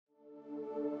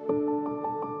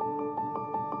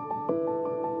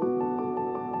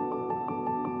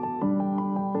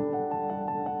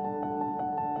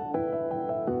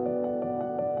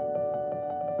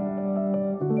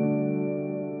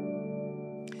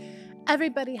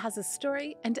Everybody has a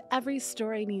story, and every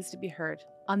story needs to be heard.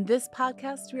 On this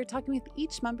podcast, we are talking with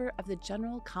each member of the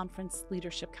General Conference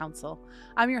Leadership Council.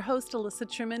 I'm your host,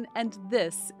 Alyssa Truman, and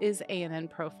this is A&N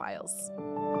Profiles.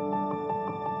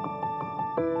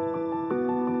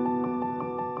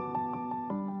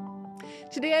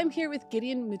 Today, I'm here with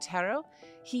Gideon Mutero.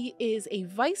 He is a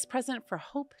Vice President for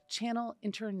Hope Channel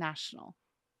International.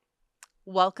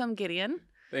 Welcome, Gideon.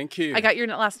 Thank you. I got your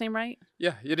last name right?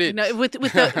 Yeah, you did. No, with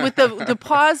the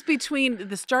pause between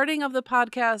the starting of the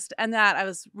podcast and that, I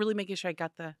was really making sure I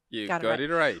got it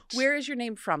right. Where is your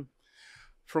name from?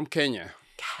 From Kenya.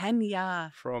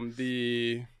 Kenya. From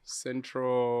the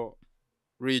central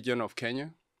region of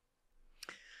Kenya.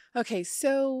 Okay,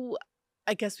 so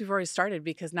I guess we've already started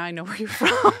because now I know where you're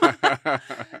from.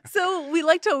 So we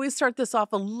like to always start this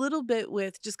off a little bit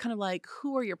with just kind of like,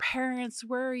 who are your parents?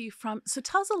 Where are you from? So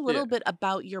tell us a little bit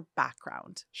about your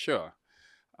background. Sure.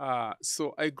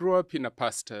 So I grew up in a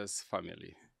pastor's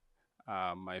family.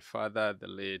 My father, the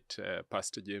late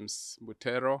Pastor Gideon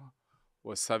Mutero,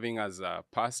 was serving as a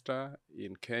pastor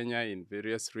in Kenya in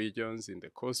various regions, in the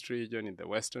coast region, in the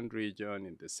western region,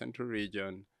 in the central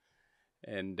region.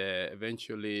 And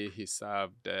eventually he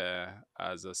served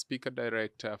as a speaker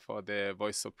director for the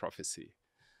Voice of Prophecy.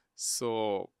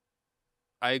 So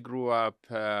I grew up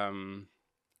in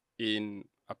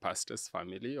a pastor's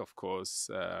family. Of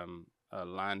course, I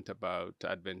learned about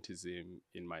Adventism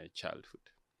in my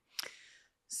childhood.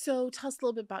 So tell us a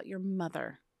little bit about your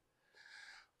mother.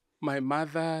 My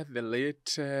mother, the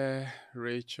late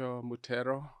Rachel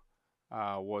Mutero,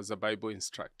 was a Bible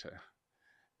instructor.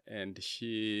 And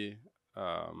she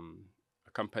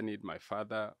accompanied my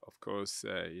father, of course,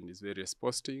 in his various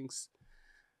postings.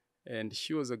 And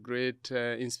she was a great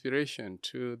inspiration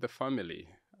to the family,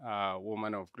 a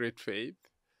woman of great faith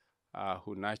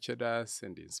who nurtured us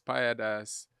and inspired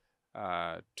us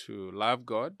to love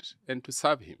God and to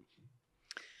serve Him.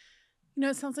 You know,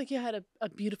 it sounds like you had a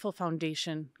beautiful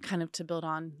foundation kind of to build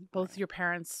on. Both your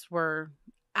parents were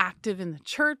active in the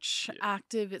church,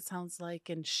 active, it sounds like,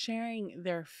 in sharing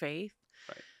their faith.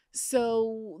 Right.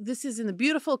 So this is in the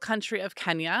beautiful country of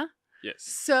Kenya. Yes.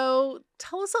 So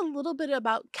tell us a little bit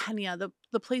about Kenya,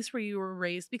 the place where you were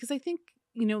raised, because I think,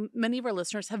 you know, many of our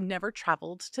listeners have never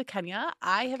traveled to Kenya.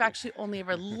 I have actually only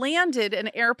ever landed an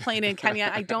airplane in Kenya.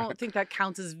 I don't think that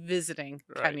counts as visiting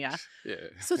Kenya. Yeah.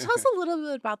 So tell us a little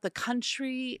bit about the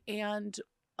country and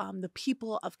the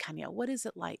people of Kenya. What is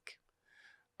it like?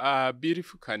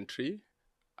 Beautiful country.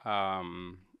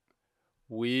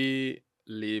 We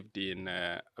lived in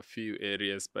a few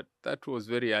areas, but that was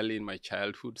very early in my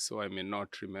childhood, so I may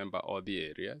not remember all the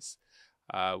areas.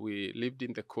 We lived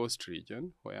in the coast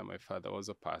region, where my father was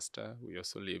a pastor. We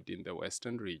also lived in the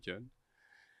western region.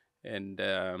 And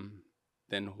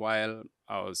then while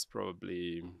I was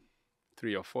probably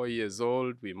 3 or 4 years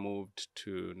old, we moved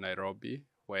to Nairobi,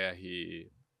 where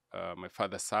my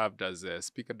father served as a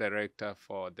speaker director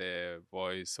for the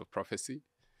Voice of Prophecy.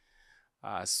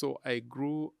 So I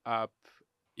grew up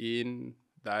in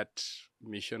that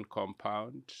mission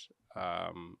compound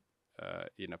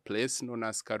in a place known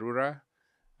as Karura,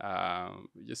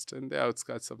 just in the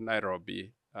outskirts of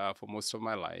Nairobi for most of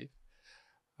my life.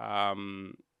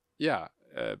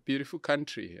 Beautiful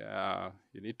country.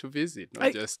 You need to visit,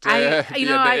 not just the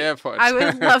airport. I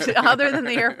would love to, other than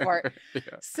the airport.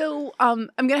 Yeah. So I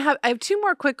have 2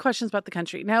 more quick questions about the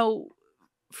country. Now,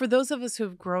 for those of us who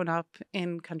have grown up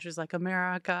in countries like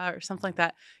America or something like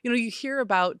that, you know, you hear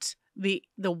about the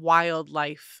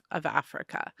wildlife of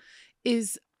Africa.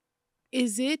 Is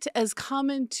it as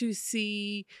common to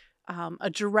see a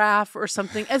giraffe or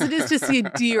something as it is to see a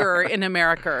deer in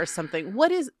America or something?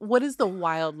 What is the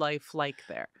wildlife like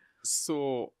there?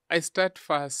 So I start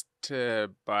first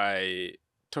by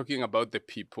talking about the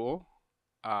people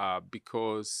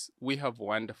because we have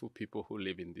wonderful people who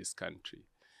live in this country.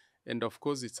 And of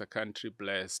course, it's a country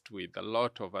blessed with a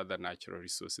lot of other natural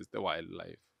resources, the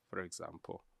wildlife, for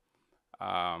example.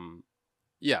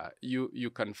 You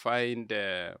can find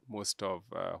most of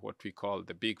what we call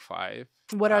the big 5.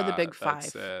 What are the big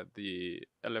 5? That's the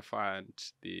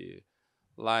elephant, the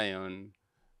lion,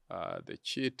 the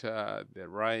cheetah, the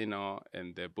rhino,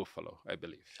 and the buffalo, I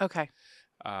believe. Okay.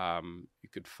 You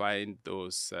could find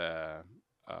those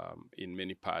in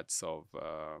many parts of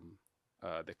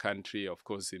the country, of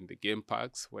course, in the game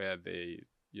parks where they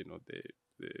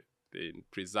in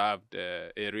preserved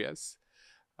areas.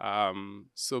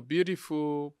 So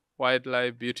beautiful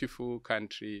wildlife, beautiful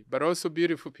country, but also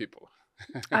beautiful people.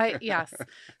 Yes.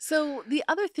 So the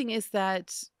other thing is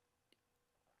that,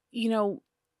 you know,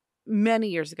 many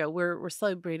years ago, we're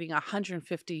celebrating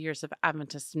 150 years of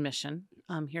Adventist mission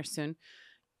here soon.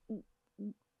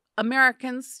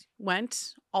 Americans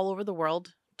went all over the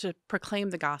world to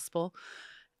proclaim the gospel.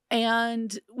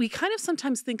 And we kind of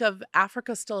sometimes think of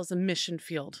Africa still as a mission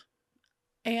field.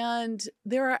 And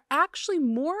there are actually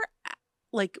more,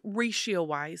 like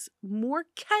ratio-wise, more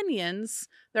Kenyans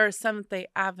that are Seventh-day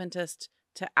Adventist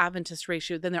to Adventist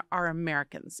ratio than there are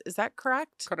Americans. Is that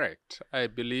correct? Correct. I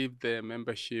believe the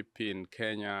membership in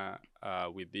Kenya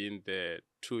within the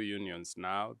two unions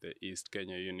now, the East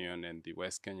Kenya Union and the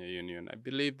West Kenya Union, I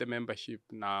believe the membership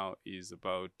now is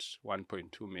about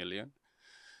 1.2 million.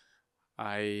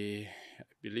 I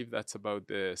believe that's about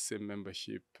the same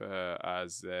membership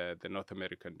as the North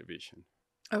American division.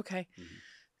 Okay. Mm-hmm.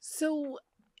 So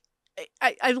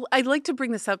I'd like to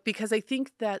bring this up because I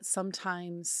think that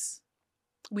sometimes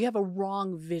we have a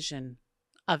wrong vision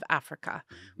of Africa.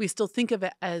 Mm-hmm. We still think of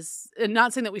it as,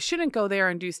 not saying that we shouldn't go there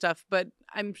and do stuff, but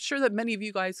I'm sure that many of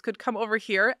you guys could come over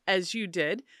here as you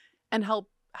did and help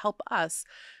us.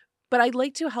 But I'd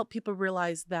like to help people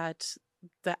realize that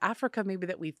the Africa maybe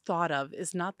that we thought of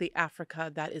is not the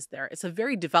Africa that is there. It's a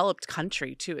very developed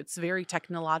country too. It's very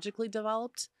technologically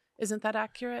developed. Isn't that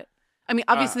accurate? I mean,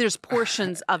 obviously there's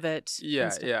portions of it.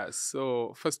 Yeah.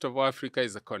 So first of all, Africa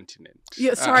is a continent.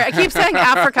 Yeah, sorry. I keep saying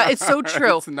Africa. It's so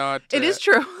true. It's not. It is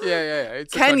true. Yeah.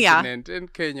 It's Kenya. A continent.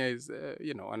 And Kenya is,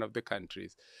 one of the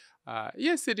countries.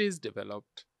 Yes, it is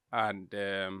developed. And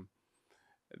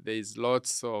there's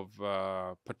lots of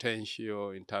potential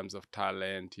in terms of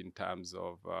talent, in terms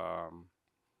of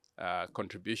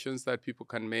contributions that people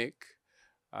can make.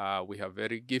 We have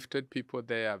very gifted people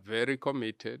there, very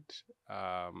committed,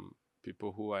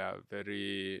 people who are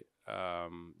very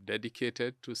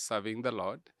dedicated to serving the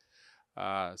Lord.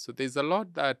 So there's a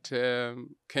lot that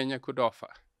Kenya could offer.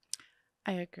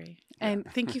 I agree. Yeah. And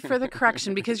thank you for the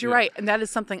correction, because you're right. And that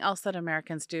is something else that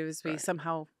Americans do, is we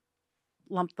somehow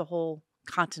lump the whole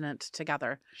continent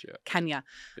together. Sure. Kenya.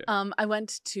 Yeah. I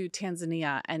went to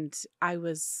Tanzania and I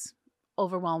was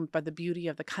overwhelmed by the beauty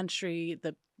of the country,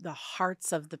 the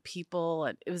hearts of the people.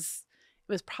 And it was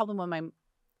probably one of my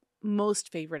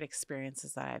most favorite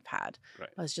experiences that I've had. Right.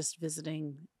 I was just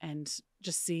visiting and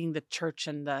just seeing the church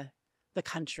and the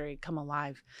country come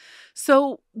alive.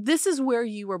 So this is where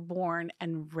you were born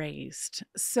and raised.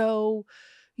 So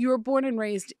you were born and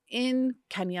raised in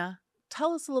Kenya.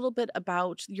 Tell us a little bit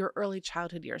about your early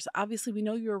childhood years. Obviously, we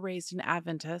know you were raised an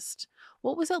Adventist.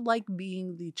 What was it like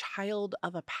being the child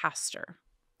of a pastor?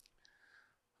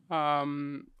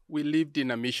 We lived in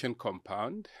a mission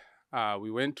compound.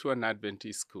 We went to an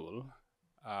Adventist school.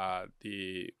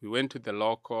 We went to the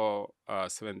local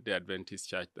Seventh-day Adventist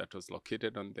Church that was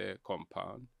located on the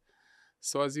compound.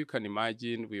 So as you can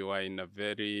imagine, we were in a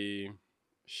very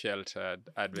sheltered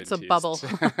Adventist it's a bubble.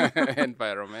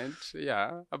 environment.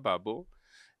 Yeah, a bubble.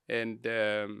 And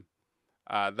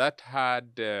that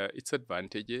had its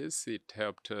advantages. It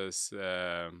helped us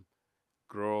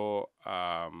grow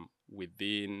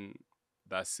within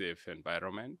that safe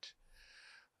environment.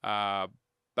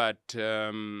 But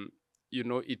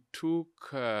it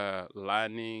took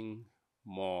learning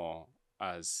more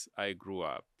as I grew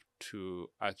up to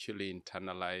actually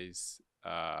internalize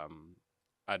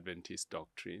Adventist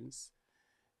doctrines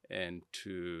and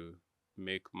to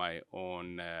make my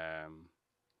own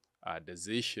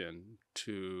decision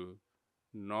to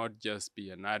not just be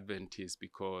an Adventist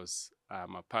because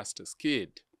I'm a pastor's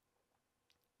kid,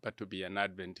 but to be an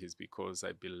Adventist because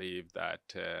I believe that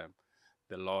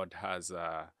the Lord has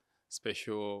a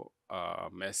special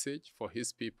message for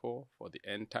his people for the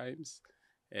end times,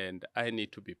 and I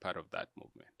need to be part of that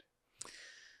movement.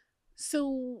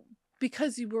 So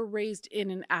because you were raised in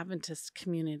an Adventist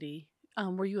community,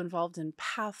 were you involved in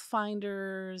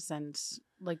Pathfinders and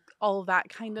like all of that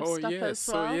kind of stuff as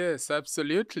well? So yes,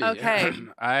 absolutely. Okay.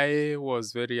 I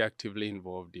was very actively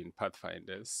involved in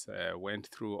Pathfinders, went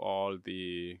through all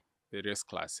the various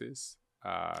classes.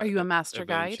 Are you a master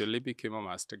guide? Eventually became a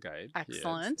master guide.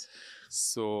 Excellent. Yes.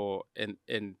 So,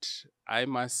 and I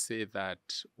must say that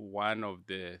one of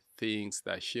the things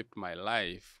that shaped my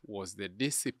life was the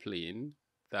discipline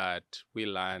that we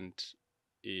learned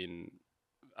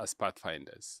as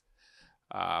Pathfinders.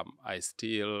 I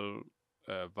still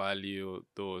value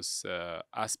those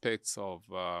aspects of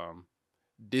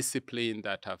discipline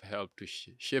that have helped to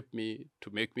shape me, to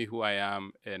make me who I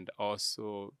am, and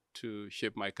also to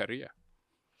shape my career.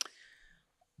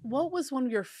 What was one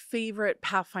of your favorite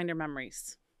Pathfinder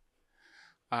memories?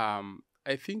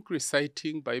 I think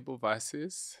reciting Bible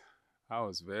verses. I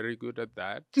was very good at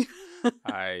that.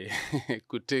 I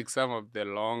could take some of the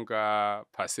longer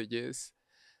passages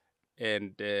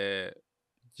and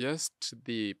just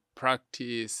the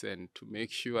practice and to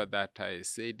make sure that I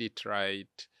said it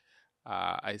right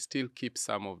I still keep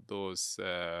some of those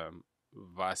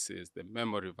verses, the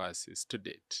memory verses, to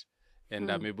date,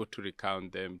 and I'm able to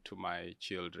recount them to my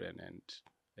children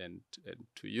and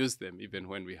to use them even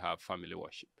when we have family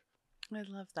worship. I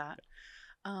love that.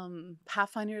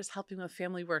 Pathfinder is helping with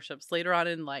family worships later on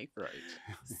in life. Right.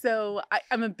 So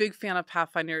I'm a big fan of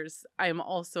Pathfinders. I am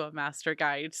also a master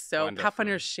guide. So Wonderful,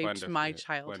 Pathfinders shaped my wonderful,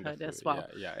 childhood wonderful. as well.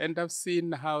 Yeah. And I've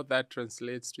seen how that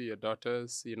translates to your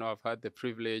daughters. I've had the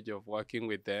privilege of working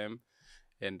with them,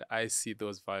 and I see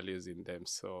those values in them.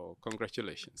 So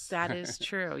congratulations. That is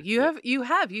true.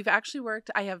 You've actually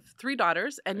worked. I have 3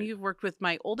 daughters, and you've worked with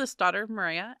my oldest daughter,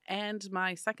 Maria, and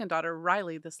my second daughter,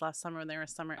 Riley, this last summer when they were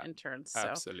summer interns. So,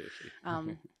 Absolutely.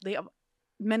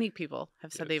 Many people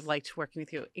have said they've liked working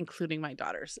with you, including my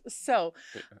daughters. So,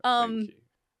 Thank you.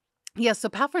 yeah, so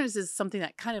Pathfinders is something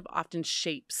that kind of often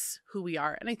shapes who we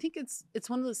are. And I think it's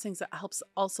one of those things that helps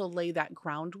also lay that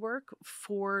groundwork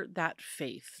for that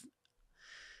faith.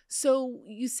 So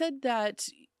you said that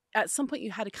at some point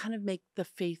you had to kind of make the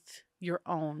faith your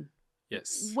own.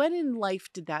 Yes. When in life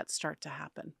did that start to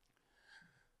happen?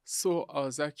 So I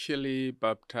was actually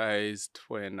baptized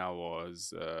when I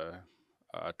was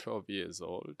 12 years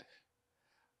old.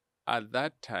 At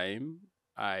that time,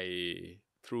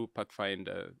 through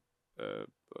Pathfinder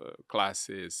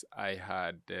classes, I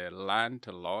had learned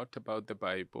a lot about the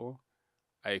Bible.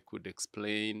 I could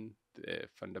explain the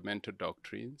fundamental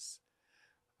doctrines.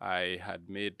 I had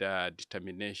made a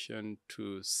determination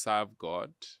to serve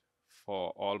God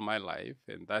for all my life.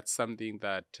 And that's something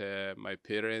that my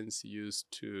parents used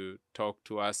to talk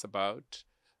to us about.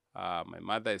 My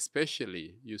mother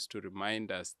especially used to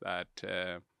remind us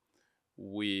that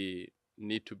we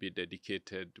need to be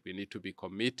dedicated, we need to be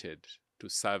committed to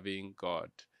serving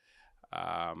God.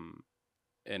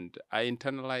 And I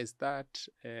internalized that,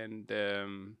 and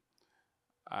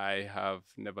I have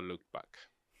never looked back.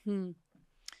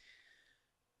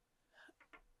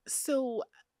 So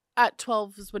at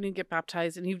 12 is when you get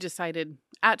baptized, and you've decided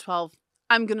at 12,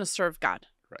 I'm going to serve God.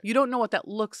 Right. You don't know what that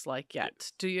looks like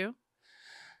yet, do you?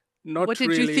 Not What did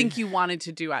really. you think you wanted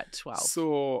to do at 12?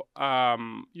 So,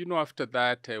 after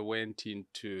that, I went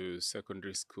into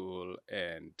secondary school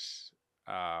and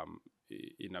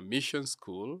in a mission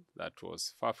school that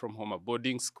was far from home, a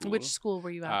boarding school. Which school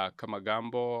were you at?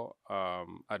 Kamagambo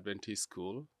Adventist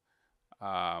School,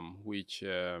 which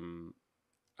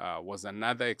was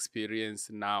another experience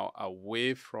now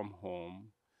away from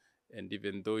home. And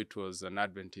even though it was an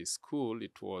Adventist school,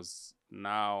 it was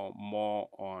now more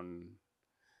on,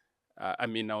 I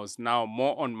was now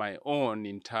more on my own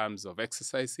in terms of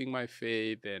exercising my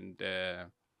faith and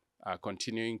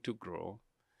continuing to grow.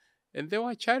 And there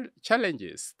were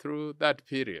challenges through that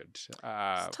period.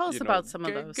 Tell us about some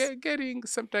of those.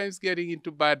 Sometimes getting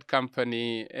into bad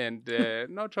company and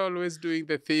not always doing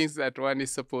the things that one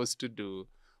is supposed to do,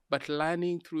 but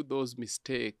learning through those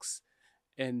mistakes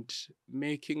and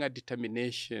making a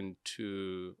determination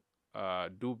to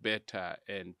do better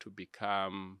and to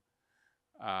become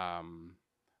a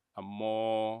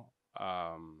more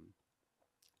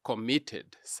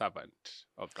committed servant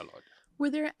of the Lord. Were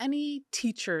there any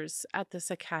teachers at this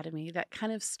academy that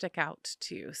kind of stick out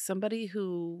to you? Somebody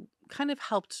who kind of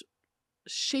helped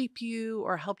shape you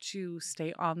or helped you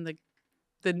stay on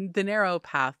the narrow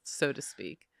path, so to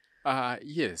speak?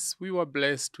 Yes, we were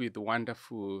blessed with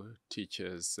wonderful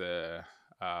teachers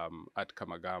at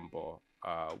Kamagambo.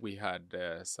 We had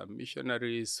some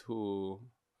missionaries who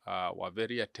were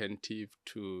very attentive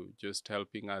to just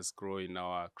helping us grow in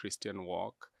our Christian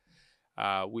walk.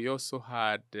 We also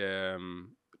had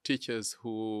teachers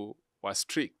who were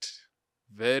strict,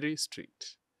 very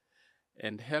strict,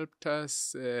 and helped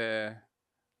us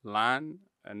learn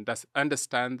and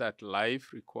understand that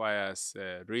life requires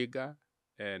rigor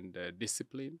and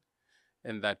discipline,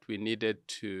 and that we needed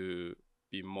to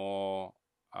be more,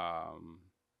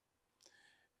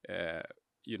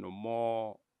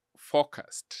 more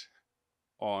focused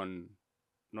on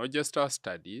not just our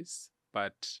studies,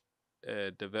 but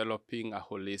developing a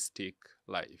holistic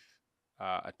life,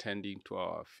 attending to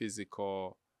our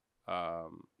physical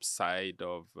side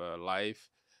of life,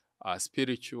 our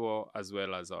spiritual as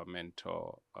well as our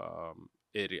mental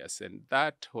areas. And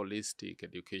that holistic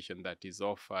education that is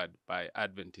offered by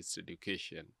Adventist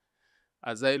education,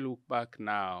 as I look back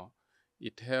now,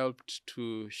 it helped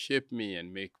to shape me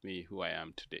and make me who I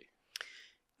am today.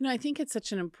 I think it's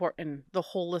such an important, the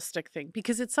holistic thing,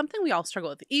 because it's something we all struggle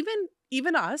with.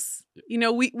 Even us,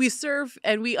 we serve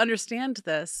and we understand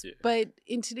this, but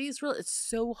in today's world, it's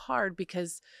so hard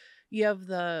because you have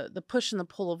the push and the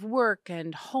pull of work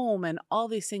and home and all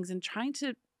these things, and trying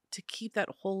to to keep that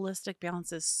holistic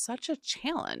balance is such a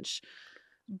challenge.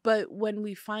 But when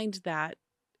we find that,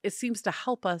 it seems to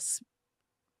help us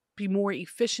be more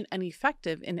efficient and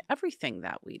effective in everything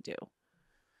that we do.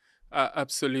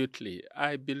 Absolutely.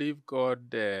 I believe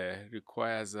God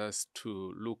requires us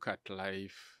to look at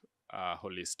life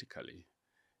holistically.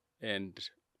 And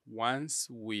once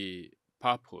we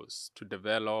purpose to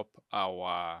develop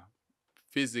our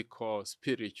physical,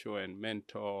 spiritual, and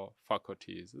mental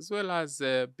faculties, as well as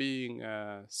being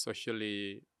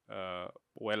socially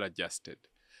well adjusted,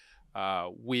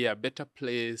 we are better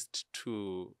placed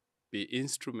to be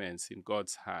instruments in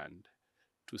God's hand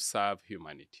to serve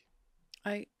humanity.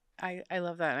 I I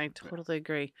love that, and I totally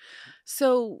agree.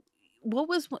 So, what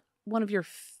was one of your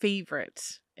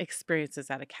favorite experiences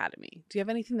at Academy? Do you have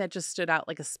anything that just stood out,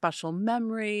 like a special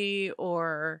memory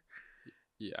or?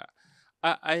 Yeah,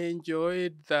 I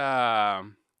enjoyed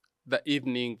the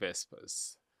evening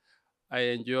vespers. I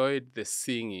enjoyed the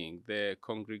singing, the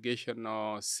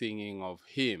congregational singing of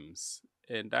hymns,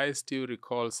 and I still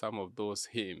recall some of those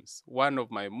hymns. One of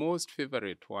my most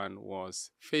favorite one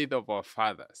was "Faith of Our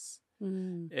Fathers,"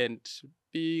 Mm. and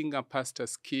being a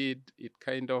pastor's kid, it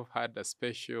kind of had a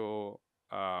special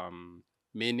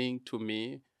meaning to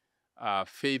me.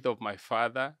 Faith of my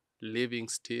father, living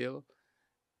still,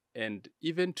 and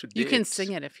even to You can date.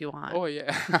 sing it if you want. Oh,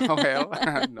 yeah. Well,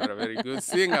 I'm not a very good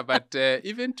singer, but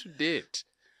even to date,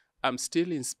 I'm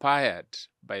still inspired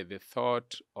by the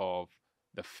thought of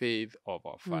the faith of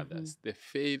our fathers, the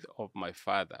faith of my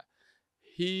father.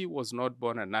 He was not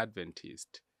born an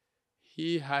Adventist.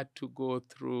 He had to go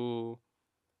through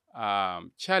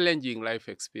challenging life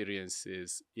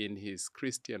experiences in his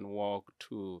Christian walk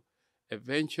to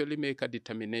eventually make a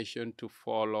determination to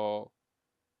follow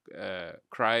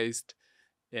Christ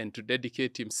and to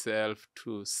dedicate himself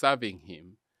to serving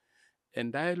him.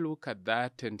 And I look at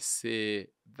that and say,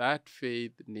 that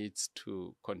faith needs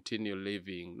to continue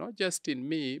living, not just in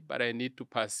me, but I need to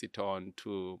pass it on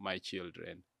to my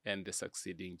children and the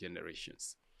succeeding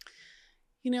generations.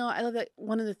 You know, I love that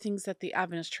one of the things that the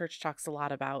Adventist Church talks a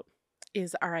lot about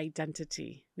is our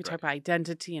identity. We talk Right. about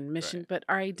identity and mission, Right. but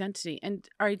our identity. And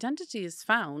our identity is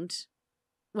found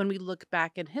when we look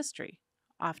back in history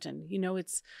often. You know,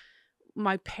 it's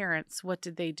my parents, what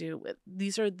did they do?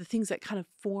 These are the things that kind of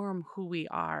form who we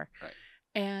are. Right.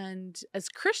 And as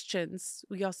Christians,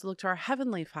 we also look to our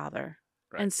heavenly Father.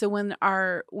 Right. And so when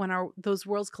our those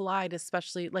worlds collide,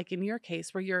 especially like in your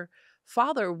case where your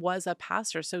father was a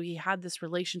pastor, so he had this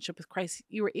relationship with Christ,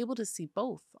 you were able to see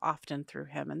both often through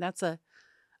him, and that's a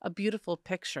beautiful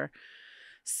picture.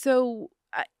 So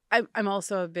I'm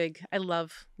also I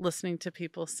love listening to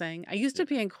people sing. I used to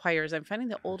be in choirs. I'm finding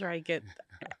the older I get,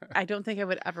 I don't think I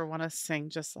would ever want to sing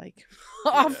just like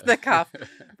off the cuff,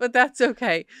 but that's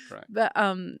okay. Right. But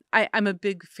I'm a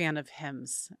big fan of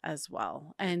hymns as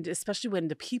well. And especially when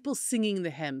the people singing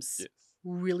the hymns Yes.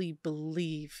 really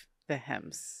believe the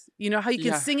hymns. You know how you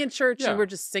can Yeah. sing in church Yeah. and we're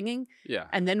just singing, Yeah.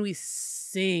 and then we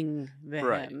sing the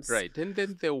Right. hymns. Right. And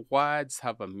then the words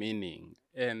have a meaning,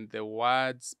 and the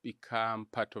words become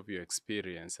part of your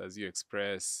experience as you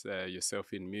express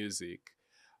yourself in music.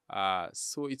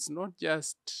 So it's not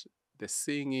just the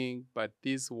singing, but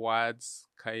these words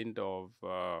kind of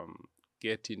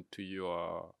get into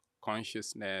your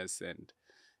consciousness, and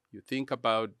you think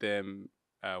about them.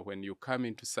 When you come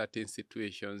into certain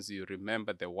situations, you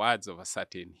remember the words of a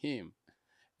certain hymn,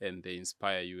 and they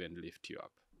inspire you and lift you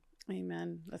up.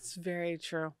 Amen. That's very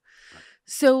true.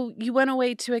 So you went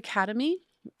away to Academy.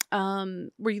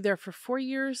 Were you there for 4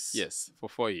 years? Yes, for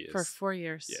 4 years. For 4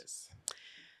 years. Yes.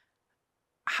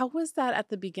 How was that at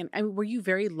the beginning? I mean, were you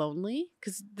very lonely?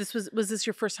 Because was this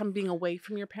your first time being away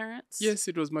from your parents? Yes,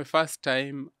 it was my first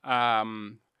time.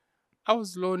 I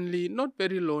was lonely, not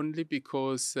very lonely,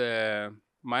 because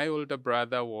my older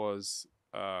brother was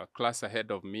a class ahead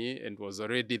of me and was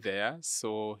already there.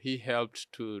 So he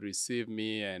helped to receive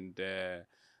me, and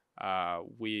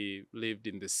we lived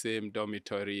in the same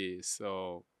dormitory.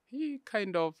 So he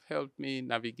kind of helped me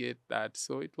navigate that.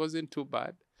 So it wasn't too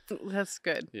bad. That's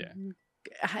good. Yeah.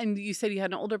 And you said you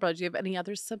had an older brother. Do you have any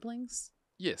other siblings?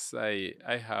 Yes, I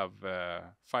have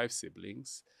 5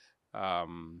 siblings. I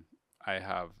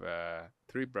have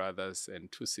 3 brothers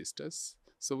and 2 sisters.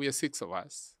 So we are 6 of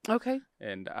us. Okay.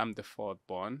 And I'm the fourth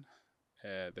born,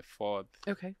 the fourth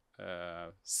Okay.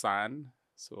 son.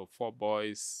 So 4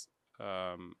 boys,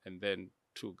 and then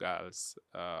 2 girls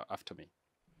after me.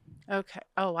 Okay.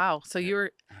 Oh wow. So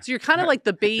you're kind of like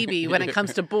the baby when it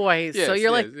comes to boys. So Yes,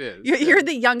 you're like yes, yes, you're yes.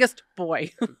 the youngest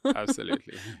boy.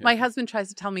 Absolutely. My husband tries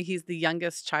to tell me he's the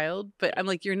youngest child, but I'm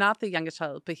like, you're not the youngest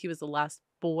child, but he was the last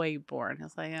boy born. I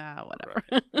was like, Right, whatever.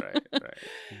 right, right.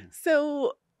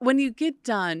 So when you get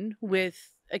done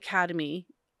with academy,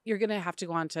 you're going to have to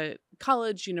go on to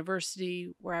college,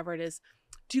 university, wherever it is.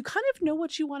 Do you kind of know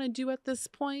what you want to do at this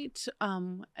point?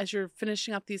 As you're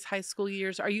finishing up these high school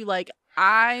years, are you like,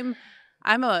 I'm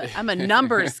a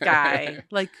numbers guy?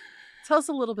 Like, tell us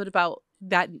a little bit about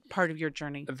that part of your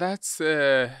journey. That's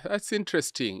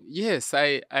interesting. Yes,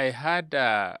 I had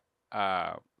a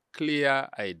clear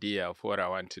idea of what I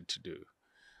wanted to do.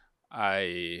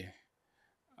 I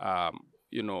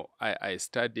I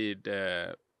studied,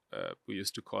 we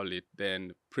used to call it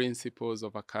then principles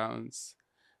of accounts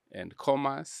and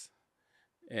commerce.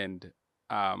 And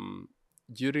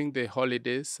during the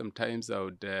holidays, sometimes I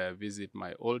would visit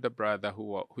my older brother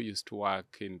who used to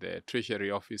work in the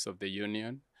treasury office of the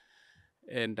union.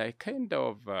 And I kind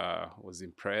of was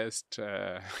impressed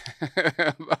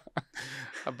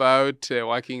about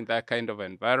working in that kind of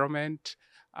environment.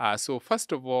 So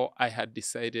first of all, I had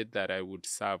decided that I would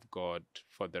serve God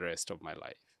for the rest of my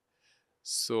life.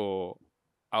 So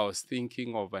I was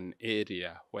thinking of an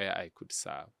area where I could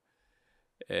serve.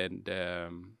 And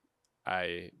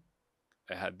I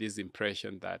had this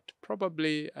impression that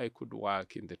probably I could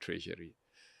work in the treasury.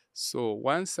 So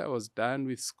once I was done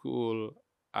with school,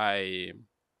 I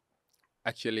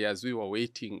actually, as we were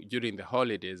waiting during the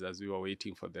holidays, as we were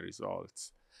waiting for the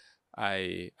results,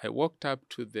 I walked up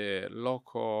to the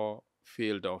local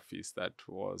field office that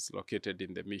was located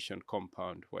in the mission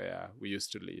compound where we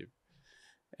used to live.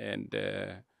 And,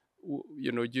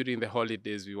 during the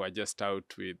holidays, we were just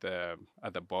out with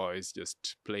other boys,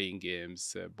 just playing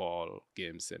games, ball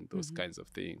games, and those Mhm. kinds of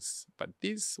things. But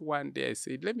this one day I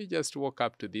said, let me just walk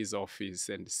up to this office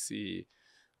and see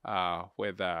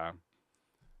whether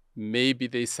maybe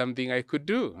there's something I could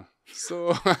do.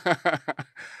 So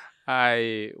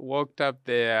I walked up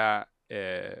there,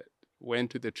 went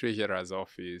to the treasurer's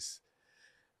office,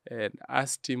 and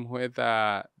asked him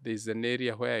whether there's an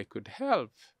area where I could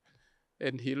help.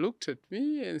 And he looked at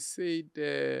me and said,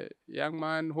 young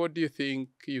man, what do you think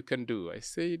you can do? I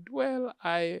said, well,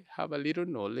 I have a little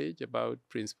knowledge about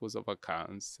principles of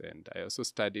accounts, and I also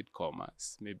studied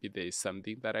commerce. Maybe there is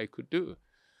something that I could do.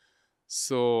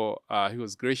 So he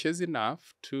was gracious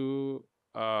enough to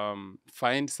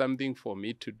find something for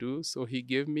me to do. So he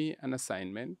gave me an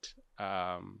assignment.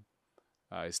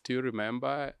 I still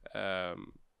remember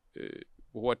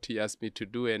what he asked me to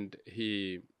do, and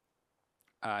he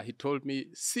told me,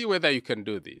 see whether you can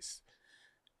do this.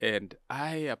 And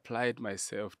I applied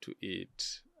myself to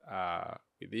it.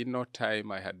 Within no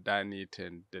time, I had done it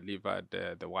and delivered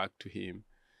the work to him.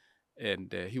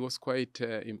 And he was quite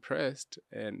impressed.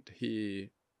 And he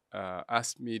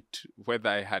asked me whether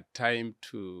I had time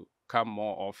to come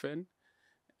more often.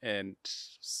 And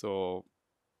so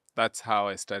that's how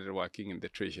I started working in the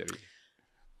treasury.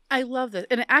 I love this.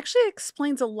 And it actually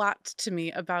explains a lot to me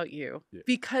about you Yeah.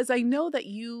 because I know that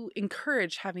you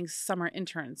encourage having summer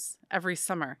interns every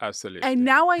summer. Absolutely. And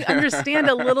now I understand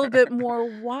a little bit more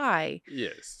why.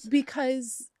 Yes.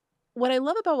 Because what I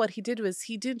love about what he did was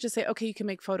he didn't just say, okay, you can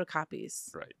make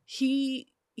photocopies. Right. He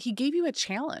gave you a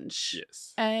challenge.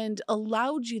 Yes. And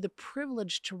allowed you the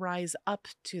privilege to rise up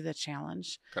to the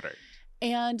challenge. Correct.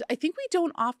 And I think we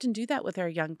don't often do that with our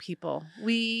young people.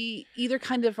 We either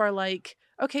kind of are like,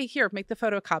 okay, here, make the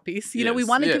photocopies. We Yes,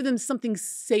 want to yeah. give them something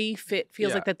safe. It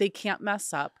feels Yeah. like that they can't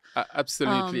mess up.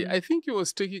 Absolutely. I think he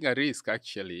was taking a risk,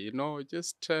 actually,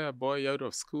 just a boy out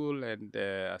of school and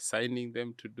assigning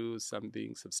them to do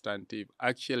something substantive.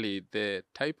 Actually, the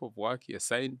type of work he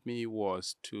assigned me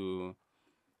was to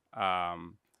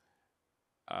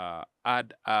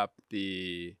add up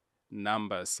the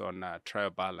numbers on a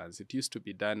trial balance. It used to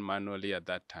be done manually at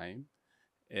that time.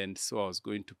 And so I was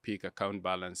going to pick account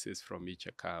balances from each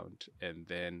account and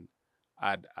then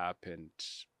add up and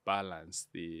balance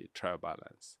the trial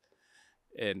balance.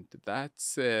 And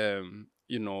that's,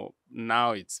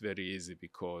 now it's very easy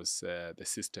because the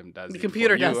system does The it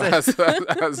computer for you does it.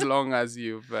 as long as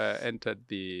you've entered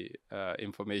the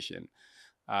information.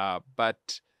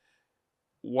 But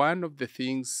one of the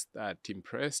things that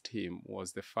impressed him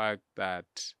was the fact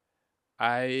that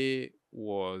I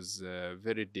was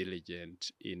very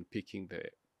diligent in picking the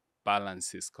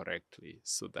balances correctly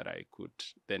so that I could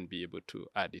then be able to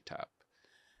add it up.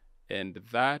 And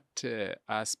that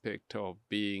aspect of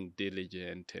being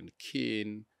diligent and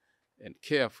keen and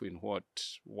careful in what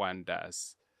one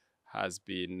does has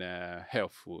been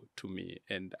helpful to me.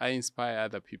 And I inspire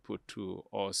other people to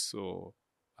also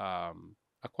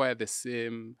acquire the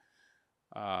same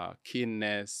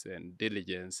keenness and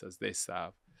diligence as they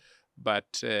serve.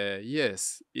 But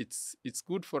yes, it's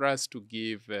good for us to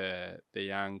give the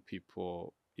young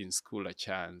people in school a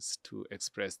chance to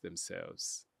express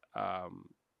themselves.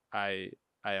 I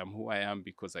am who I am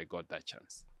because I got that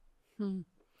chance. Hmm.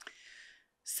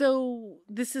 So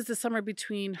this is the summer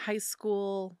between high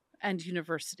school and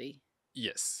university.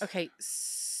 Yes. Okay,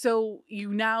 so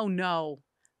you now know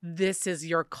this is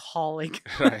your calling.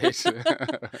 Right.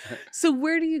 So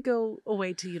where do you go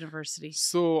away to university?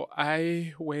 So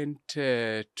I went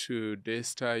to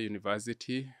Daystar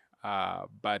University,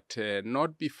 but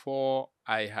not before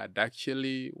I had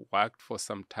actually worked for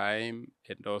some time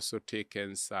and also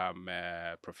taken some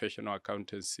professional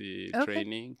accountancy Okay.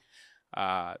 training.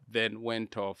 Then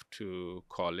went off to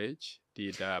college,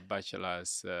 did a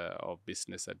bachelor's of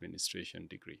business administration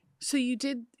degree. So you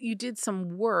did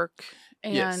some work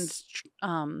and Yes.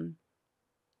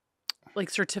 like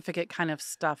certificate kind of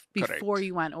stuff before Correct.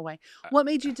 you went away. What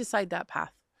made you decide that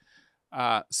path?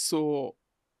 So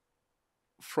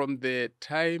from the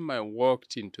time I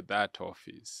walked into that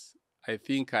office, I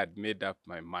think I'd made up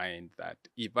my mind that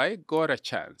if I got a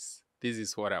chance, this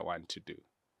is what I want to do.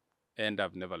 And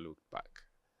I've never looked back.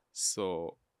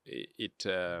 So it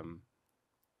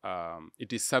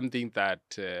is something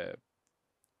that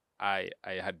I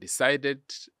had decided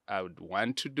I would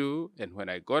want to do. And when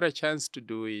I got a chance to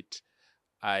do it,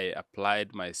 I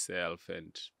applied myself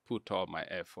and put all my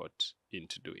effort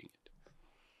into doing it.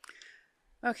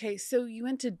 Okay, so you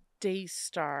went to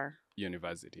Daystar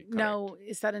University, correct. Now,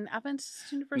 is that an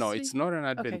Adventist university? No, it's not an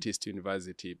Adventist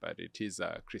university, but it is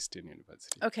a Christian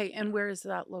university. Okay, and where is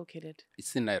that located?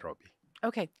 It's in Nairobi.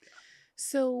 Okay,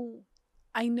 so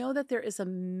I know that there is a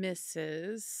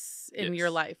Mrs. in your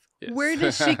life. Yes. Where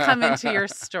does she come into your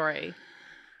story?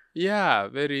 Yeah,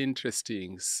 very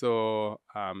interesting. So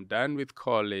I'm done with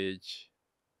college.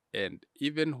 And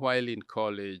even while in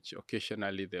college,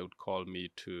 occasionally they would call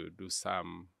me to do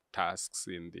some tasks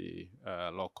in the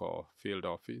local field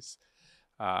office.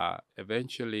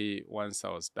 Eventually, once I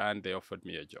was done, they offered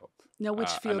me a job. Now,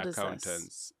 which field an is this?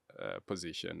 accountant's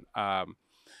position.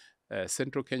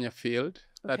 Central Kenya field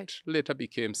that Okay. later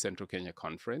became Central Kenya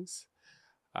Conference.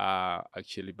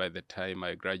 Actually, by the time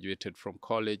I graduated from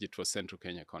college, it was Central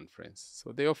Kenya Conference.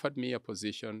 So they offered me a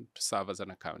position to serve as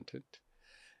an accountant.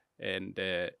 And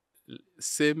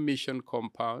same mission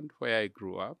compound where I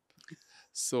grew up.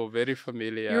 So very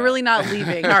familiar. You're really not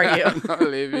leaving, are you? Not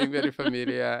leaving, very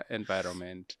familiar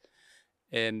environment.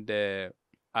 And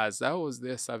as I was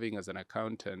there serving as an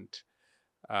accountant,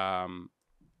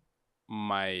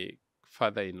 my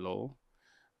father-in-law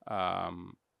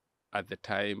at the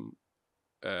time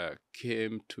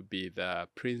came to be the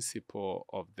principal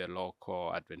of the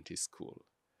local Adventist school.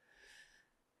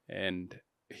 And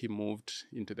he moved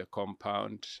into the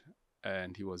compound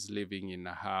and he was living in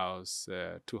a house,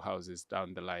 2 houses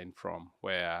down the line from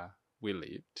where we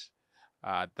lived.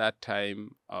 At that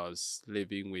time, I was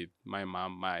living with my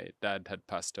mom. My dad had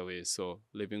passed away, so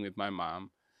living with my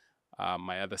mom.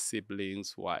 My other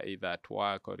siblings were either at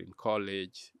work or in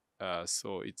college.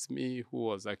 So it's me who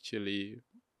was actually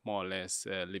more or less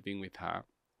living with her.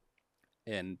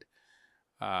 And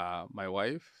my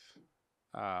wife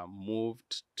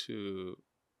moved to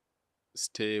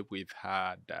stay with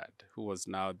her dad, who was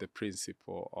now the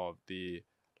principal of the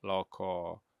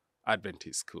local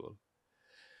Adventist school.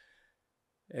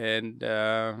 And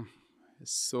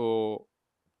so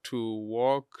to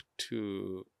walk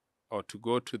to or to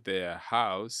go to their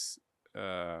house,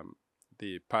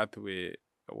 the pathway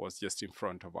was just in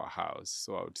front of our house.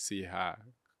 So I would see her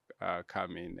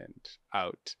come in and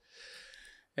out.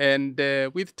 And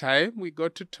with time, we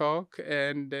got to talk.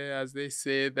 And as they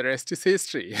say, the rest is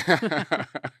history.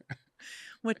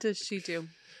 What does she do?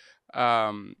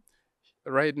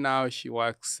 Right now, she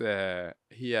works here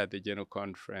at the General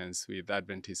Conference with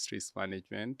Adventist Risk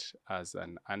Management as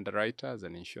an underwriter, as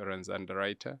an insurance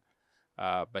underwriter.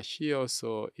 But she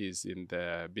also is in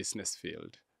the business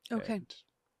field. Okay. And,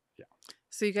 yeah.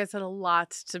 So you guys had a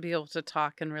lot to be able to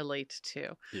talk and relate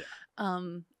to. Yeah.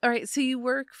 All right. So you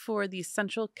work for the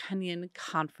Central Kenyan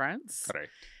Conference.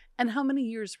 Correct. And how many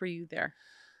years were you there?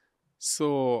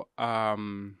 So I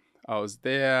was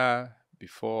there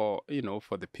before,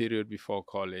 for the period before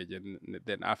college. And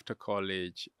then after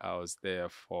college, I was there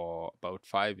for about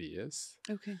 5 years.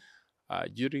 Okay.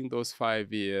 During those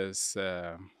 5 years,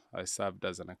 I served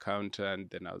as an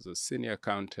accountant. Then I was a senior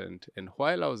accountant. And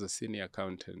while I was a senior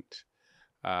accountant,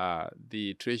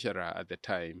 the treasurer at the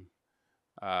time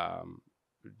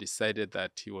decided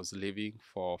that he was leaving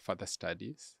for further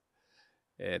studies.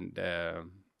 And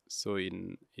so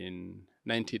in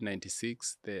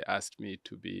 1996, they asked me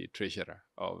to be treasurer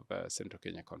of Central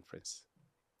Kenya Conference.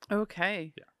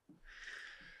 Okay. Yeah.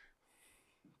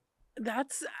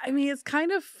 I mean, it's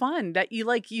kind of fun that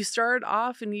you started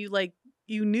off and you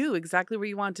knew exactly where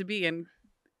you wanted to be, and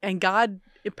God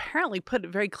apparently put it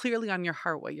very clearly on your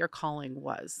heart what your calling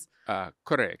was.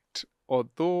 Correct.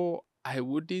 Although I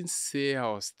wouldn't say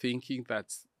I was thinking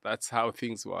that's how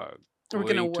things were We're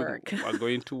going to work.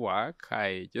 going to work.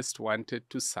 I just wanted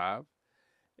to serve,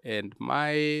 and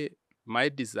my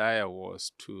desire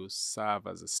was to serve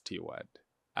as a steward.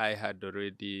 I had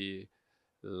already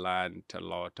learned a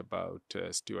lot about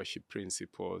stewardship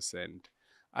principles, and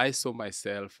I saw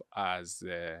myself as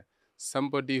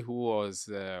somebody who was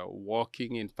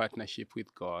walking in partnership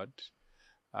with God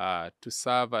to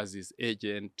serve as his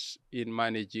agent in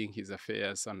managing his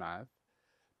affairs on earth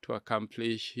to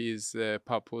accomplish his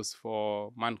purpose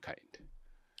for mankind.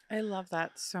 I love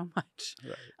that so much.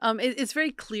 Right. It's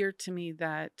very clear to me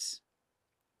that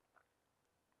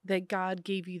God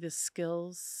gave you the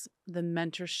skills, the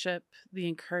mentorship, the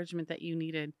encouragement that you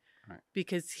needed, Right.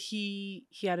 because he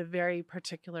had a very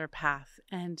particular path.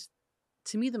 And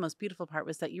to me, the most beautiful part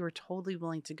was that you were totally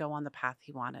willing to go on the path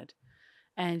he wanted.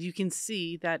 And you can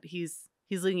see that he's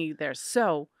leading you there.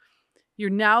 So you're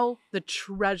now the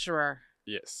treasurer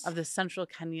Yes. of the Central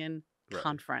Kenyan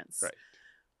Conference. Right.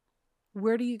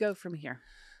 Where do you go from here?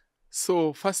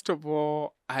 So first of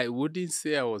all, I wouldn't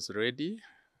say I was ready.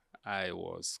 I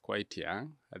was quite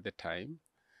young at the time.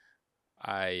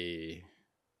 I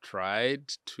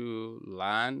tried to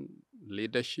learn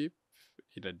leadership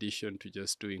in addition to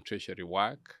just doing treasury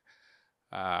work.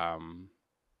 There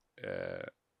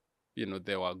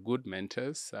were good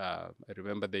mentors. I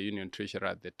remember the union treasurer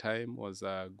at the time was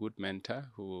a good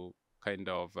mentor who kind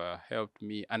of helped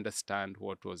me understand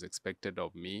what was expected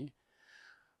of me.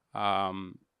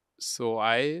 So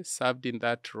I served in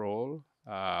that role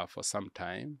for some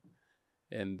time.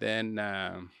 And then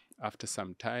after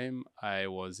some time, I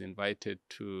was invited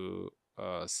to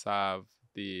serve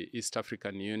the East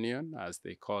African Union, as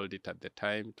they called it at the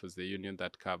time. It was the union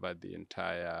that covered the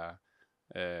entire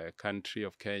country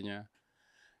of Kenya.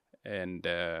 And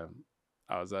I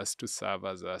was asked to serve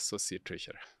as associate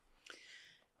treasurer.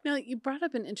 Now, you brought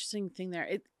up an interesting thing there.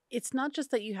 It's not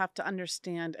just that you have to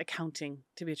understand accounting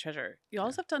to be a treasurer. You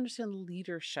also have to understand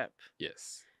leadership.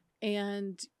 Yes.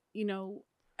 And,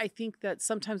 I think that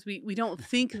sometimes we don't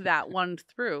think that one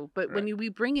through. But when we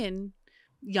bring in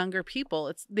younger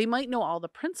people, they might know all the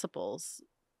principles,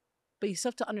 but you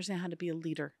still have to understand how to be a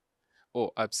leader.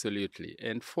 Oh, absolutely.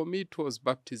 And for me, it was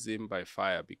baptism by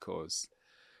fire, because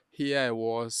here I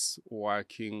was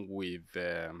working with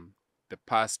the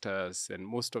pastors and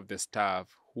most of the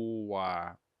staff who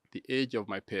were the age of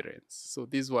my parents. So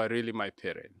these were really my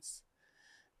parents.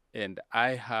 And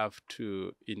I have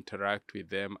to interact with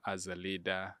them as a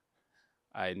leader.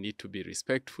 I need to be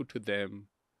respectful to them,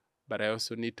 but I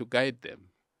also need to guide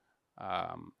them.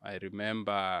 I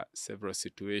remember several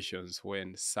situations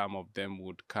when some of them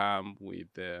would come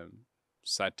with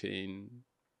certain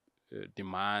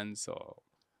demands or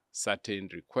certain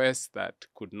requests that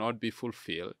could not be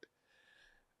fulfilled.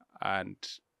 And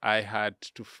I had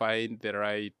to find the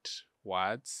right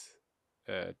words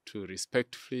to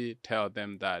respectfully tell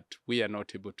them that we are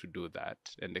not able to do that,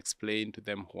 and explain to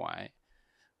them why.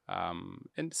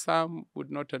 And some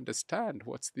would not understand,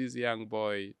 what's this young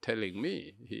boy telling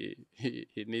me? He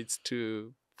needs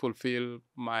to fulfill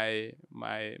my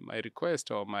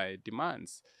request or my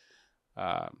demands.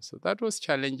 So that was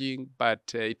challenging,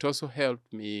 but it also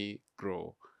helped me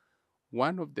grow.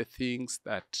 One of the things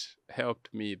that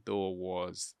helped me, though,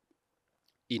 was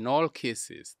in all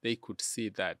cases, they could see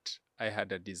that I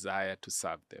had a desire to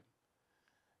serve them.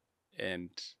 And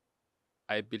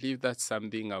I believe that's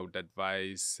something I would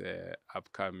advise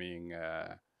upcoming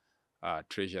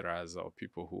treasurers or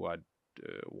people who are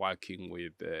working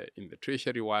with in the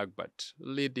treasury work, but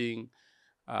leading,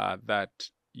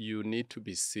 that you need to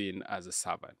be seen as a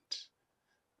servant,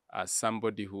 as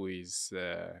somebody who is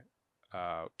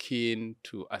keen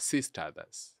to assist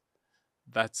others.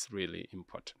 That's really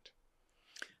important.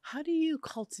 How do you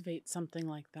cultivate something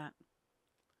like that?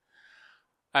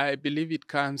 I believe it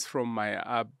comes from my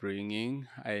upbringing.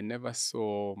 I never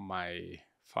saw my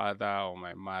father or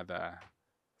my mother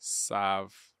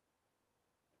serve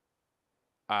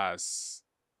as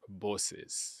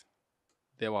bosses.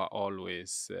 They were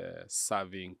always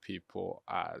serving people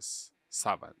as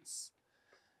servants.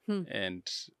 And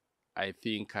I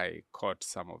think I caught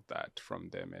some of that from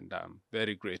them, and I'm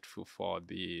very grateful for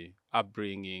the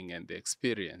upbringing and the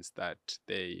experience that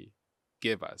they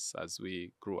gave us as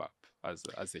we grew up as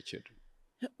a children.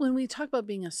 When we talk about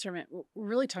being a servant, what we're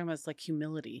really talking about is like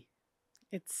humility.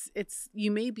 It's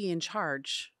you may be in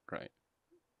charge, Right.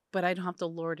 but I don't have to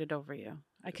lord it over you.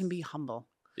 I can Yes. be humble.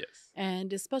 Yes.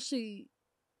 And especially,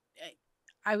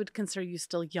 I would consider you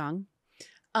still young.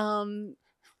 Um,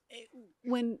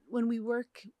 when we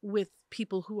work with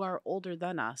people who are older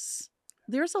than us,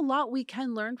 there's a lot we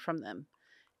can learn from them.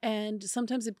 And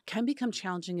sometimes it can become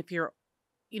challenging if you're,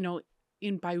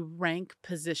 in by rank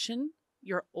position,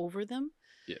 you're over them.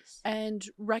 Yes. And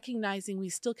recognizing we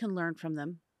still can learn from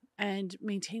them and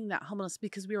maintaining that humbleness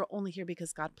because we are only here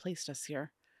because God placed us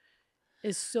here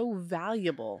is so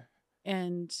valuable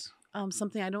and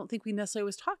something I don't think we necessarily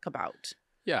always talk about.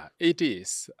 Yeah, it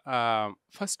is.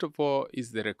 First of all,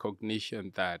 is the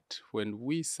recognition that when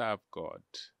we serve God,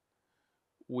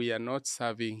 we are not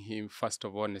serving Him, first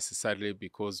of all, necessarily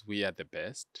because we are the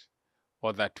best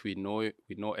or that we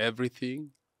know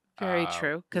everything. Very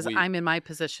true, because We I'm in my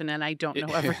position and I don't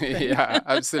know everything. yeah,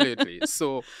 absolutely.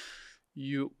 So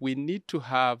we need to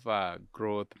have a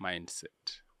growth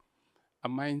mindset, a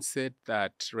mindset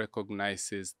that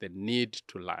recognizes the need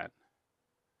to learn.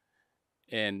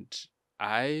 And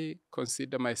I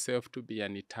consider myself to be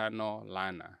an eternal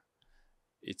learner.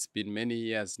 It's been many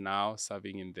years now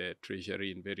serving in the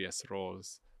treasury in various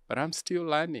roles, but I'm still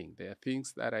learning. There are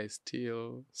things that I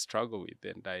still struggle with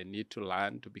and I need to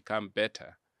learn to become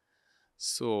better.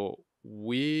 So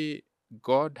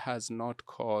God has not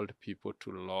called people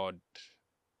to lord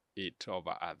it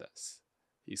over others.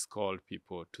 He's called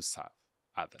people to serve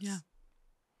others. Yeah.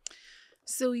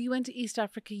 So you went to East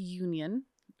Africa Union.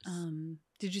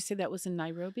 Did you say that was in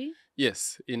Nairobi?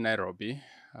 Yes, in Nairobi.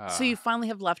 So you finally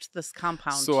have left this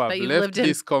compound So that I've you've left lived in.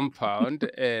 this compound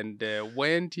and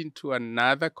went into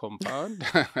another compound,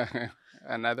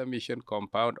 another mission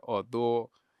compound, although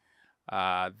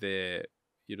the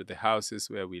houses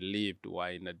where we lived were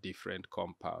in a different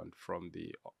compound from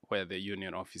where the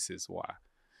union offices were,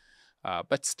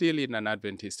 but still in an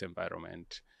Adventist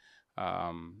environment.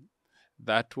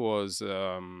 That was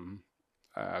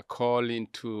a call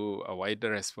into a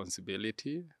wider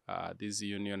responsibility. This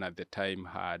union at the time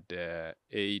had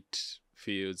 8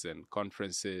 fields and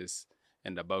conferences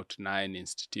and about 9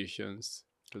 institutions.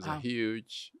 It was a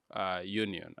huge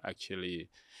union, actually.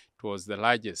 It was the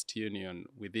largest union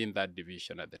within that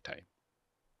division at the time.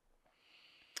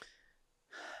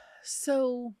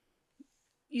 So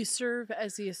you serve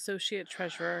as the associate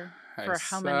treasurer for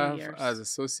how many years? I served as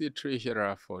associate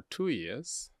treasurer for 2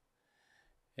 years.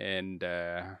 And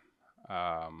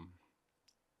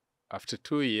after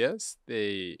 2 years,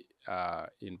 they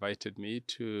invited me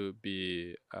to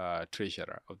be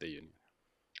treasurer of the union.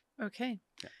 Okay.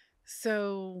 Yeah.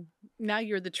 So now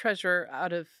you're the treasurer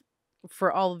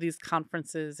for all of these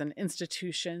conferences and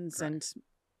institutions, right, and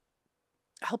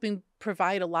helping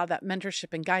provide a lot of that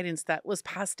mentorship and guidance that was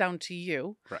passed down to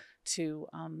you, right, to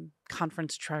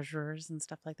conference treasurers and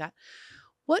stuff like that.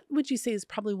 What would you say is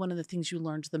probably one of the things you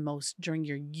learned the most during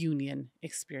your union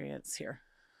experience here?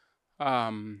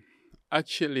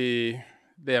 Actually,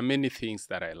 there are many things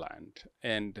that I learned.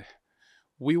 And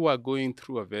we were going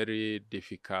through a very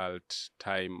difficult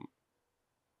time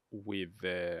with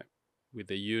the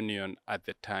union at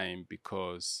the time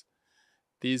because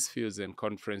these fields and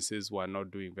conferences were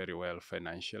not doing very well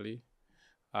financially.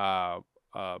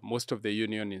 Most of the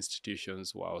union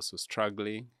institutions were also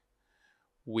struggling.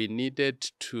 We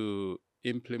needed to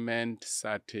implement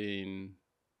certain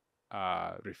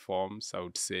reforms, I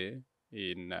would say,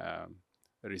 in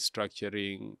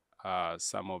restructuring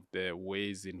some of the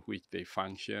ways in which they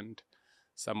functioned.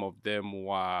 Some of them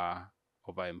were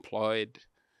overemployed,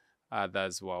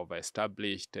 others were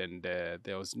overestablished, and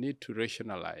there was need to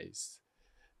rationalize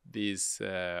these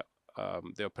the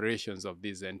operations of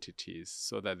these entities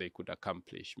so that they could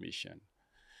accomplish mission.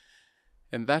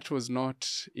 And that was not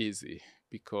easy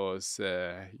because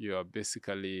you are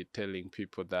basically telling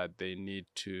people that they need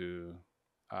to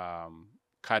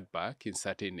cut back in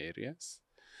certain areas.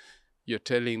 You're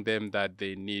telling them that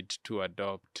they need to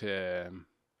adopt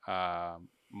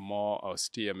more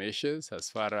austere measures as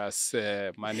far as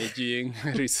managing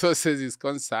resources is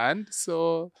concerned.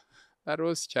 So that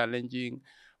was challenging.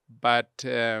 But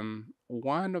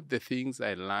one of the things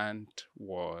I learned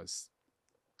was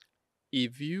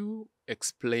if you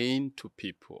explain to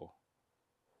people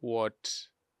what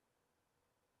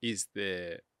is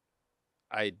the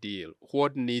ideal,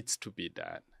 what needs to be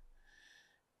done,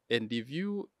 And if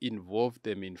you involve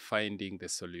them in finding the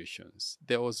solutions,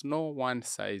 there was no one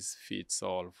size fits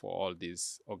all for all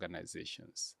these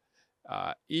organizations.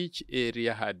 Each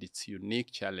area had its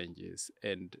unique challenges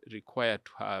and required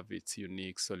to have its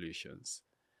unique solutions.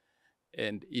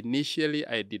 And initially,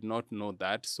 I did not know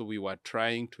that. So we were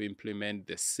trying to implement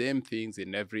the same things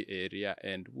in every area,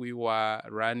 and we were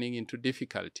running into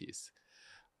difficulties.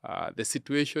 The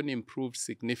situation improved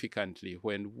significantly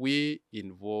when we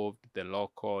involved the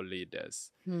local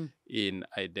leaders in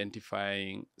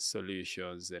identifying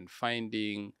solutions and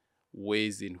finding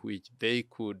ways in which they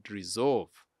could resolve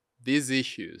these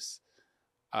issues,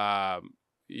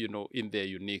 in their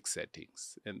unique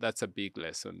settings. And that's a big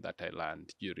lesson that I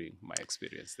learned during my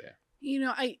experience there.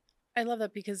 I love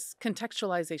that, because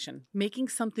contextualization, making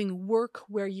something work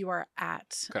where you are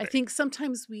at. Correct. I think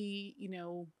sometimes we,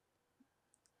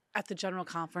 at the general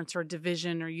conference or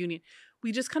division or union,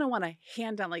 we just kind of want to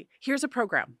hand down, like, here's a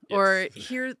program, or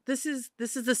here, this is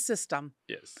the system.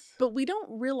 Yes. But we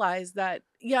don't realize that,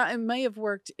 it may have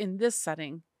worked in this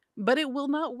setting, but it will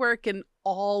not work in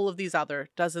all of these other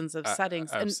dozens of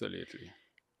settings. Absolutely.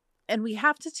 And we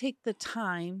have to take the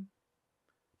time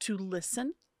to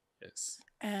listen. Yes.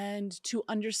 And to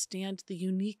understand the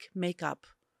unique makeup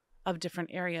of different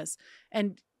areas,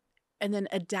 and then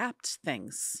adapt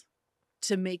things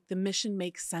to make the mission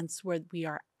make sense where we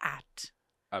are at.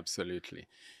 Absolutely.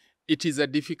 It is a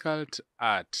difficult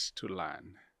art to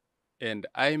learn, and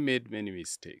I made many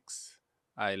mistakes.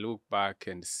 I look back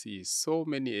and see so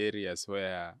many areas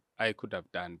where I could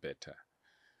have done better.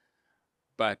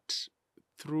 But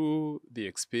through the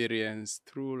experience,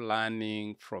 through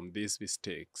learning from these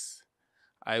mistakes,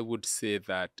 I would say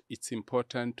that it's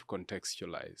important to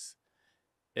contextualize.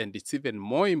 And it's even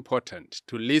more important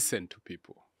to listen to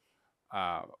people.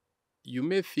 You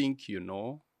may think you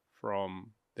know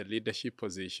from the leadership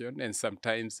position, and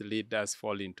sometimes leaders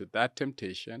fall into that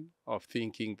temptation of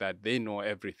thinking that they know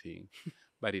everything,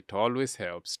 but it always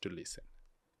helps to listen.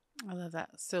 I love that.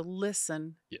 So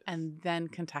listen, and then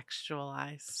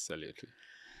contextualize. Absolutely.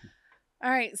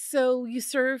 All right. So you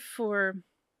serve for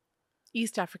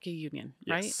East Africa Union,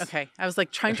 right? Yes. Okay. I was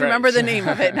like trying to remember the name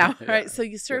of it now. Yeah, right. So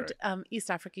you served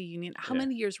East Africa Union. How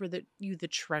many years were you the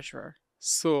treasurer?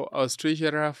 So I was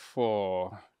treasurer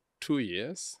for 2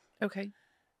 years. Okay.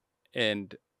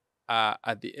 And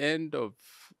at the end of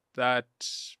that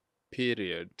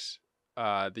period,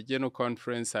 the General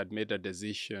Conference had made a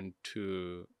decision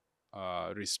to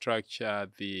restructure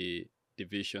the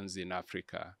divisions in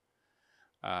Africa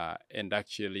and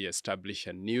actually establish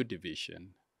a new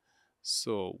division.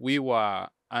 So we were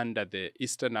under the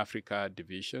Eastern Africa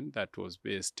Division that was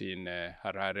based in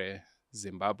Harare,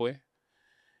 Zimbabwe.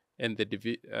 And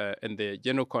the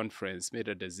General Conference made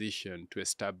a decision to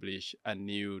establish a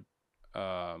new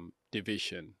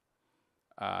division,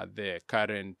 the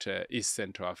current East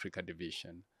Central Africa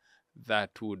Division,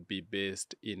 that would be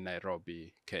based in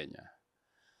Nairobi, Kenya.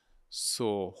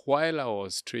 So while I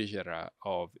was treasurer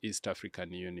of East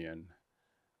African Union,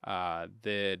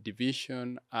 the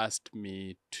division asked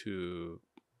me to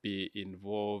be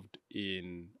involved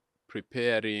in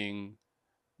preparing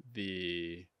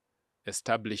the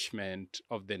establishment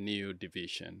of the new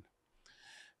division.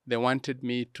 They wanted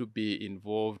me to be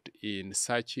involved in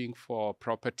searching for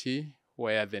property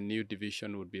where the new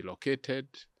division would be located.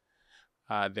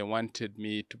 They wanted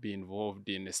me to be involved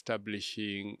in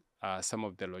establishing some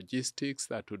of the logistics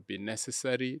that would be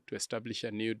necessary to establish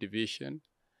a new division.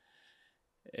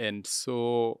 And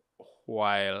so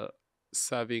while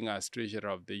serving as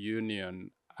treasurer of the union,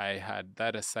 I had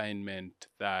that assignment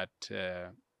that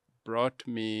brought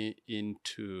me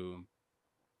into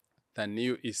the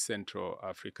new East Central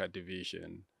Africa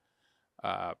Division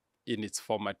in its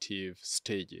formative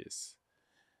stages.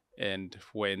 And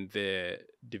when the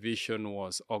division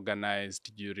was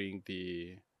organized during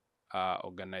the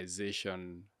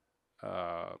organization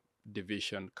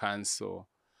division council,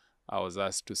 I was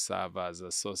asked to serve as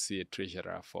associate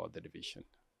treasurer for the division.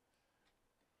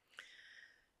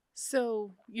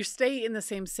 So you stay in the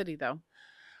same city, though?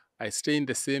 I stay in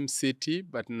the same city,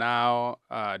 but now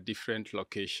a different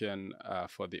location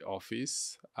for the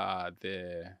office.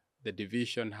 The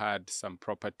division had some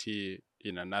property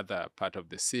in another part of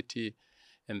the city,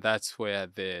 and that's where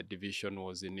the division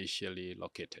was initially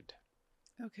located.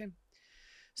 Okay.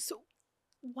 So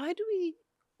why do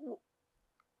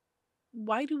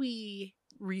we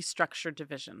restructure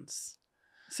divisions?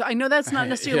 So I know that's not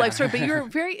necessarily life story, but you're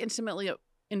very intimately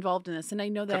involved in this. And I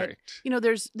know that,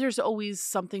 Correct. There's always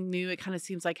something new. It kind of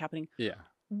seems like happening. Yeah.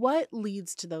 What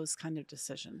leads to those kind of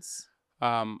decisions?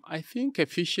 I think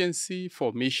efficiency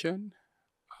for mission,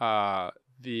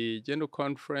 The General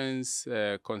Conference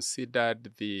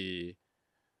considered the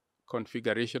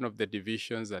configuration of the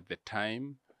divisions at the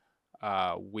time.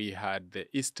 We had the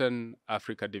Eastern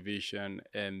Africa Division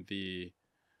and the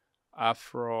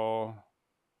Afro,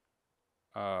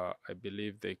 I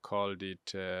believe they called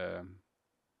it the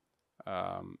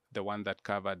one that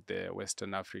covered the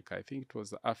Western Africa. I think it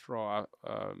was Afro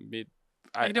mid.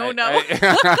 I don't know. This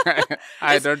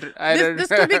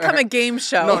could become a game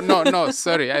show. No.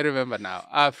 Sorry, I remember now.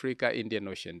 Africa Indian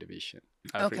Ocean Division.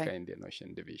 Indian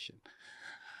Ocean Division.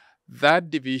 That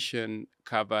division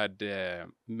covered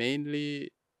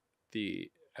mainly the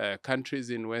countries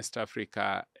in West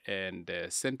Africa and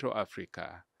Central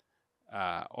Africa,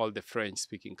 all the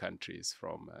French-speaking countries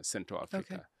from Central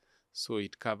Africa. Okay. So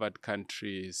it covered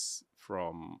countries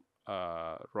from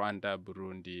Rwanda,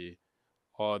 Burundi,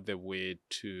 all the way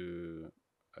to,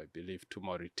 I believe, to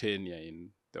Mauritania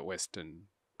in the western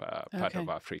part of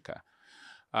Africa.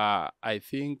 I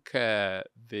think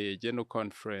the General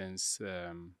Conference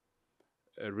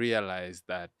realized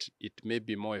that it may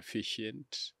be more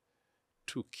efficient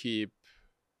to keep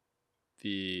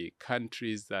the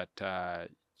countries that are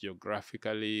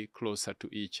geographically closer to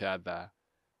each other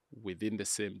within the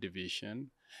same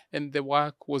division. And the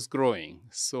work was growing.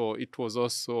 So it was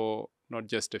also not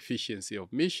just efficiency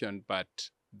of mission, but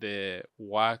the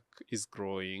work is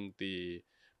growing, the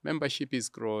membership is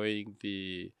growing,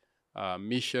 the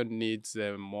mission needs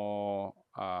more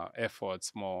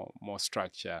efforts, more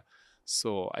structure.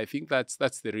 So I think that's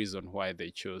the reason why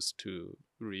they chose to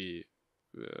realign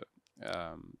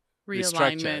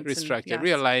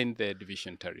the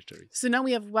division territories. So now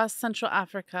we have West Central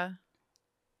Africa,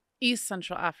 East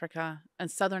Central Africa, and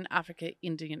Southern Africa,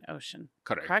 Indian Ocean.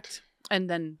 Correct? And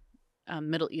then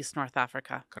Middle East, North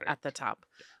Africa at the top,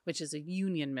 which is a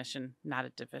union mission, not a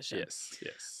division.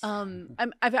 Yes.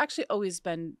 I've actually always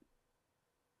been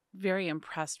very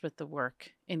impressed with the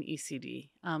work in ECD.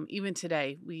 Even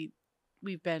today, we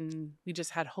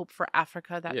just had Hope for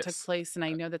Africa that took place, and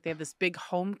I know that they have this big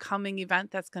homecoming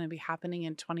event that's going to be happening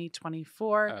in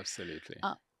 2024. Absolutely.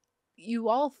 You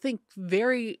all think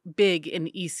very big in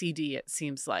ECD, it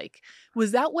seems like.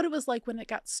 Was that what it was like when it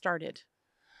got started?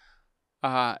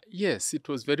 Yes, it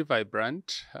was very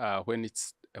vibrant when it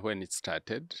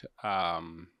started.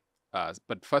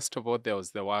 But first of all, there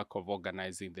was the work of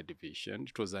organizing the division.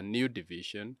 It was a new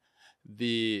division.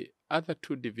 The other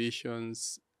two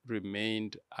divisions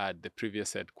remained at the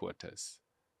previous headquarters.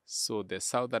 So the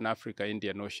Southern Africa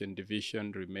Indian Ocean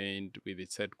Division remained with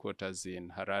its headquarters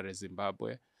in Harare,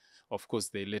 Zimbabwe. Of course,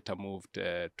 they later moved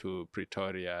to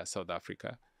Pretoria, South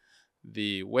Africa.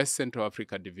 The West Central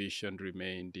Africa Division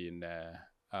remained in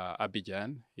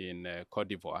Abidjan in Cote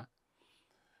d'Ivoire.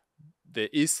 The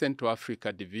East Central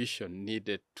Africa Division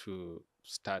needed to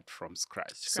start from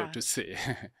scratch, so to say.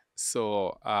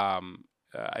 So I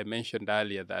mentioned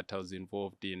earlier that I was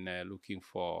involved in looking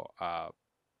for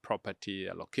property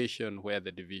allocation where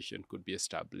the division could be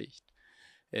established.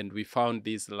 And we found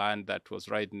this land that was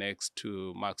right next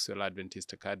to Maxwell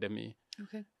Adventist Academy.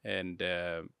 Okay. And,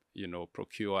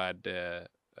 procured the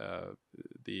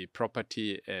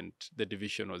property, and the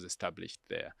division was established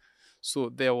there. So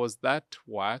there was that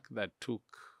work that took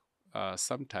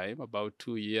some time, about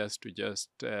 2 years, to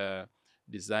just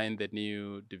design the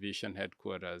new division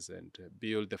headquarters and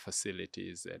build the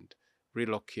facilities and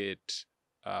relocate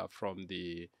from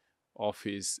the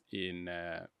office in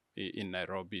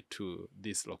Nairobi to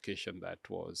this location that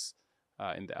was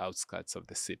in the outskirts of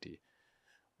the city.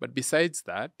 But besides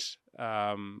that,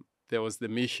 there was the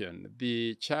mission.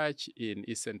 The church in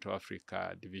East Central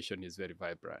Africa Division is very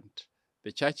vibrant.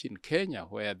 The church in Kenya,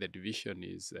 where the division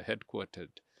is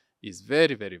headquartered, is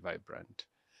very, very vibrant.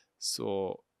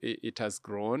 So it has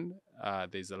grown.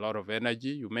 There's a lot of energy.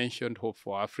 You mentioned Hope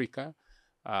for Africa.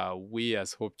 We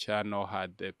as Hope Channel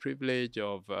had the privilege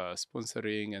of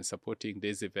sponsoring and supporting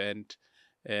this event.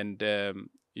 And,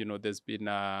 there's been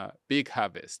a big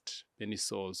harvest, many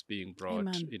souls being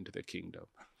brought into the kingdom.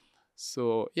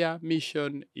 So,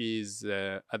 mission is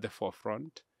at the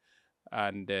forefront,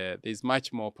 and there's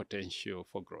much more potential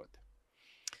for growth.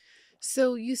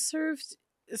 So you're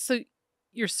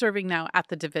serving now at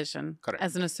the division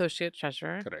as an associate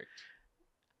treasurer. Correct.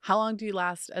 How long do you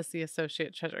last as the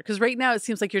associate treasurer? Because right now it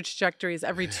seems like your trajectory is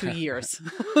every 2 years.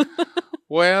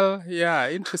 Well,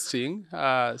 interesting. So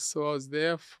I was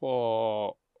there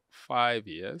for 5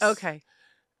 years. Okay.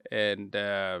 And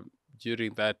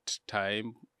during that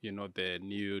time, the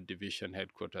new division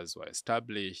headquarters were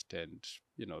established, and,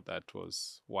 that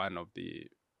was one of the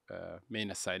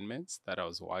main assignments that I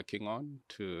was working on,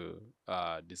 to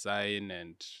design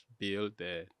and build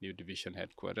the new division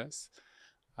headquarters.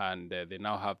 And they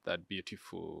now have that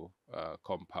beautiful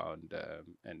compound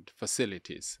and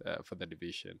facilities for the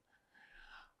division.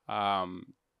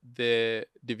 The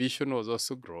division was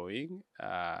also growing,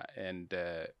 and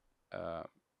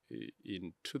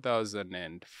in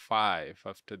 2005,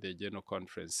 after the General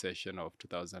Conference session of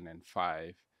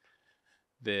 2005,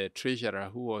 the treasurer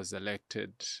who was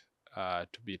elected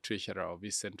to be treasurer of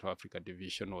East Central Africa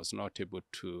Division was not able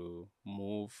to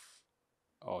move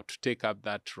or to take up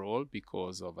that role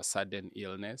because of a sudden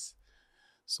illness.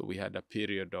 So we had a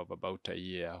period of about a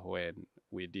year when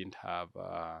we didn't have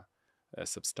a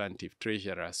substantive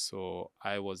treasurer. So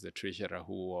I was the treasurer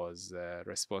who was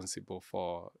responsible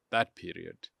for that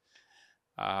period,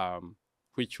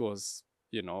 which was,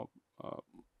 a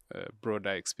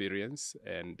broader experience.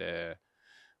 And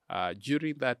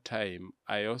during that time,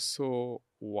 I also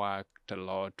worked a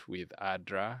lot with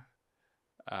ADRA,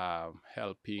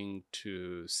 helping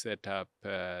to set up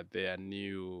their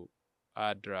new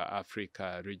ADRA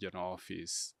Africa regional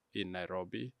office in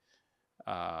Nairobi.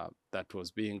 That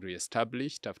was being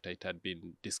reestablished after it had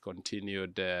been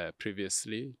discontinued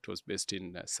previously. It was based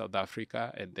in South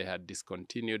Africa, and they had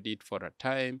discontinued it for a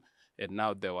time, and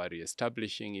now they were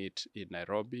reestablishing it in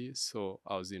Nairobi. So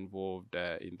I was involved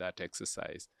in that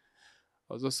exercise.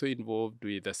 I was also involved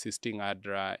with assisting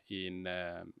ADRA in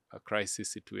a crisis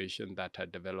situation that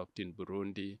had developed in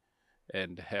Burundi,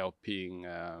 and helping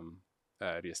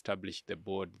reestablish the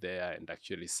board there, and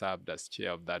actually served as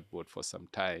chair of that board for some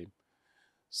time.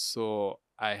 So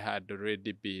I had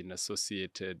already been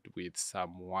associated with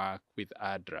some work with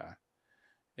ADRA.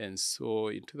 And so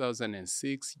in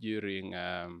 2006, during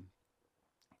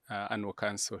annual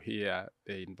council here,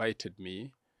 they invited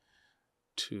me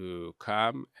to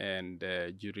come, and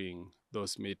during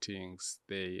those meetings,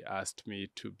 they asked me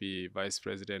to be vice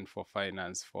president for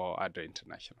finance for ADRA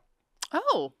International.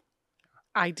 Oh,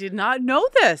 I did not know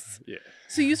this. Yeah.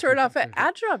 So you started off at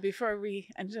ADRA before we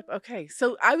ended up. Okay.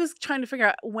 So I was trying to figure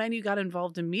out when you got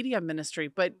involved in media ministry,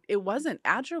 but it wasn't.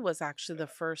 ADRA was actually the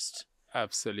first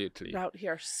Absolutely route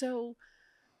here. So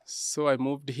I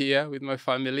moved here with my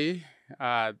family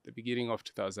at the beginning of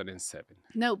 2007.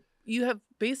 now you have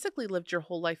basically lived your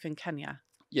whole life in Kenya.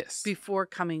 Yes. Before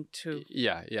coming to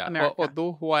America.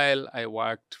 Although while I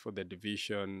worked for the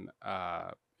division,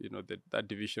 that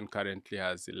division currently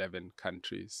has 11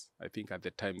 countries. I think at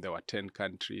the time there were 10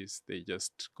 countries. They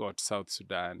just got South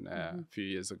Sudan a few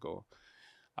years ago.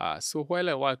 So while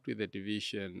I worked with the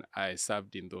division, I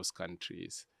served in those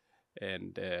countries,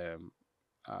 and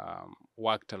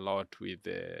worked a lot with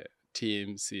the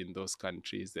teams in those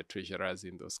countries, the treasurers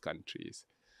in those countries.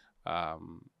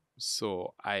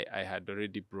 So I had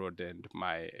already broadened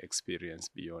my experience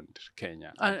beyond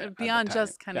Kenya. Beyond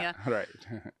just Kenya. Yeah, right.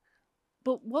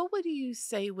 But what would you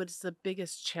say was the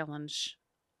biggest challenge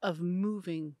of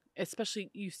moving,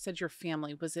 especially you said your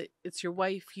family? It's your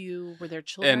wife, you, were there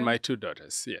children? And my 2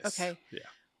 daughters, yes. Okay. Yeah.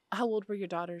 How old were your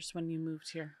daughters when you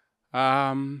moved here?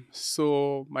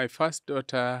 So my first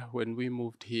daughter, when we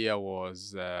moved here,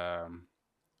 was 11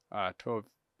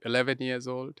 years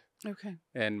old. Okay.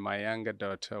 And my younger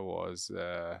daughter was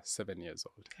 7 years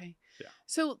old. Okay. Yeah.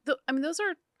 So, those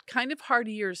are kind of hard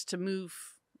years to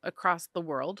move across the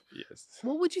world. Yes.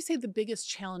 What would you say the biggest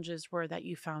challenges were that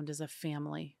you found as a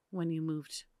family when you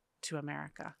moved to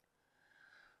America?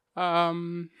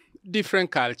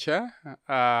 Different culture.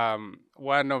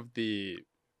 One of the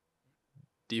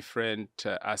different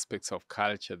aspects of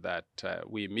culture that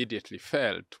we immediately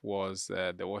felt was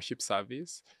the worship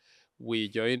service. We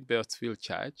joined Beltsville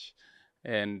Church,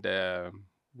 and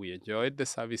we enjoyed the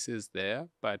services there.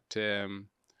 But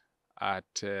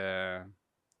at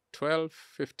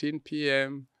 12:15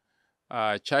 p.m.,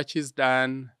 church is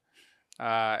done.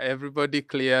 Everybody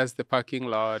clears the parking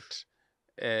lot,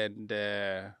 and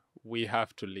we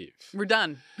have to leave. We're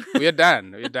done. We're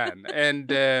done. And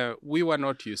we were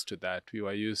not used to that. We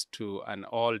were used to an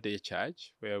all-day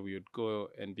church where we would go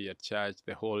and be at church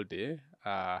the whole day,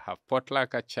 have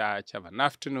potluck at church, have an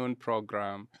afternoon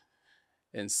program.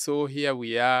 And so here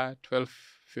we are,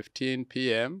 12:15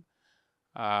 p.m.,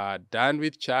 done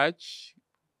with church,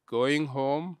 going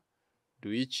home. Do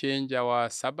we change our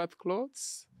Sabbath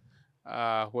clothes?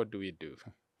 What do we do?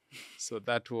 So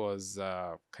that was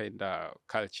kind of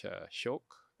culture shock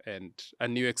and a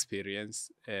new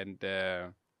experience, and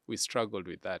we struggled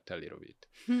with that a little bit.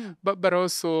 But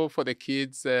also for the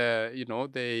kids,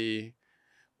 they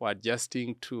were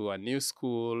adjusting to a new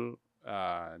school,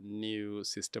 new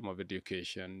system of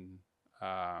education.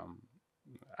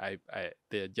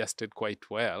 They adjusted quite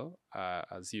well,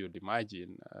 as you'd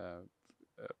imagine,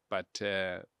 but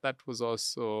that was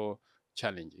also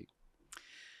challenging.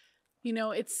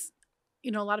 It's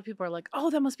a lot of people are like, oh,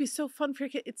 that must be so fun for your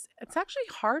kid. It's actually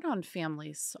hard on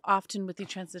families often with the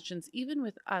transitions. Even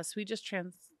with us, we just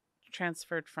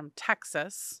transferred from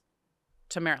Texas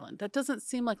to Maryland. That doesn't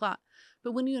seem like a lot.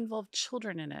 But when you involve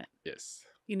children in it, Yes.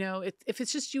 if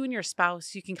it's just you and your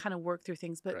spouse, you can kind of work through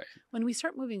things. But Right. when we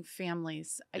start moving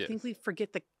families, I think Yes. we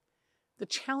forget the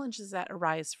challenges that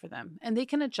arise for them, and they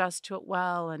can adjust to it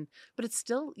well. But it's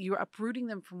still, you're uprooting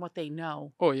them from what they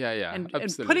know Oh, yeah, and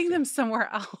absolutely. putting them somewhere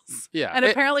else. Yeah. And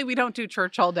apparently we don't do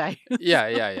church all day.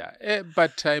 Yeah.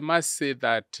 But I must say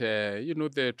that,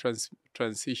 the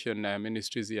transition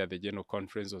ministries here at the General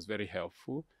Conference was very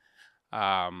helpful.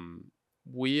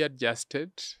 We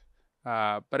adjusted,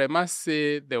 but I must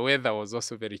say the weather was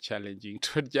also very challenging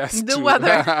to adjust The to.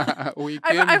 weather.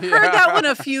 I've here. heard that one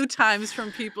a few times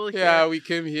from people here. Yeah, we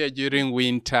came here during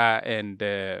winter, and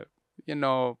that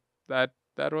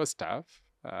was tough.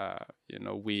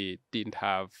 We didn't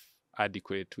have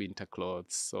adequate winter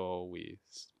clothes, so we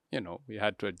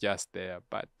had to adjust there.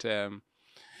 But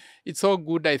it's all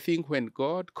good, I think, when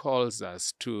God calls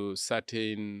us to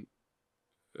certain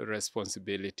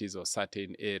responsibilities or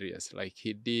certain areas, like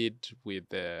He did with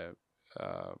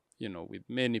with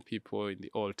many people in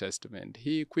the Old Testament.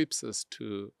 He equips us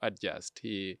to adjust.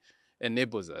 He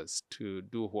enables us to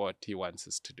do what He wants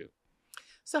us to do.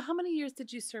 So how many years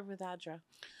did you serve with ADRA?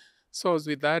 So I was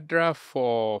with ADRA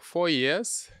for 4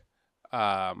 years,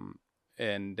 and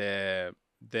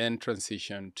then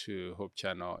transitioned to Hope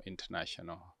Channel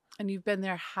International. And you've been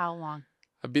there how long?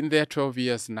 I've been there 12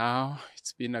 years now.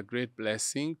 It's been a great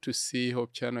blessing to see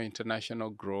Hope Channel International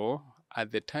grow.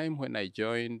 At the time when I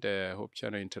joined Hope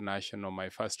Channel International, my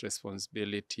first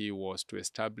responsibility was to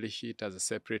establish it as a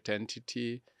separate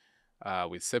entity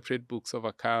with separate books of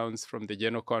accounts from the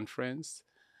General Conference.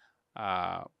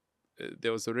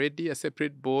 There was already a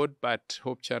separate board, but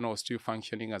Hope Channel was still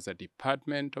functioning as a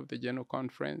department of the General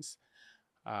Conference.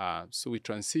 So we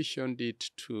transitioned it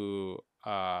to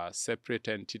a separate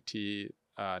entity,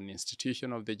 an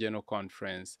institution of the General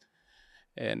Conference.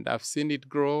 And I've seen it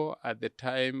grow. At the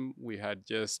time, we had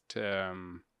just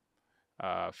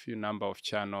a few number of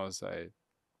channels. I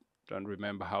don't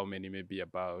remember how many, maybe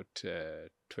about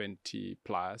 20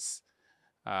 plus.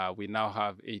 We now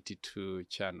have 82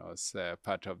 channels,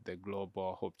 part of the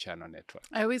global Hope Channel network.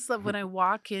 I always love when I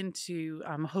walk into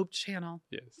Hope Channel.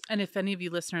 Yes. And if any of you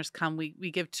listeners come,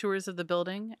 we give tours of the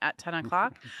building at 10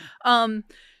 o'clock.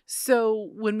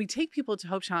 So when we take people to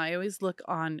Hope Channel, I always look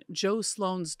on Joe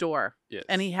Sloan's door. Yes.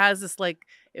 And he has this,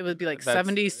 it would be like That's,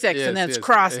 76, yes, and then it's yes.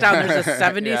 crossed out. There's a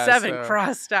 77 Yeah, so,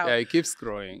 crossed out. Yeah, it keeps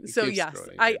growing. So yes,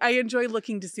 I enjoy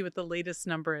looking to see what the latest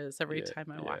number is every time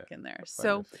I walk in there.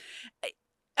 So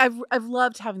I've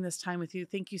loved having this time with you.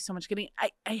 Thank you so much, Gideon.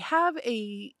 I have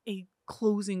a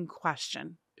closing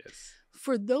question. Yes.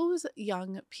 For those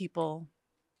young people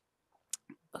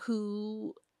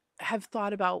who have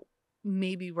thought about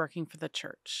maybe working for the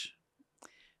church,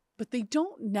 but they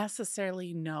don't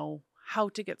necessarily know how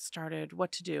to get started,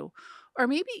 what to do, or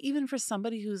maybe even for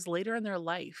somebody who's later in their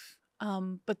life,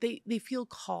 but they feel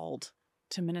called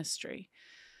to ministry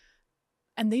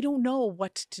and they don't know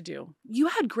what to do. You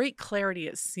had great clarity,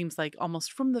 it seems like,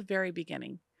 almost from the very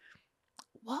beginning.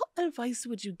 What advice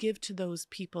would you give to those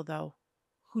people, though,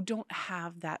 who don't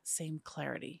have that same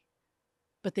clarity,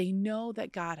 but they know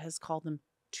that God has called them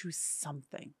to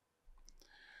something?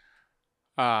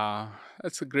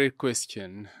 That's a great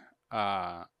question.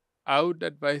 I would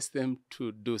advise them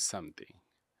to do something,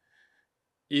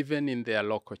 even in their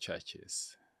local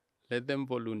churches. Let them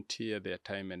volunteer their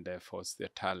time and efforts, their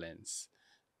talents,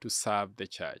 to serve the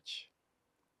church.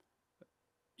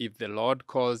 If the Lord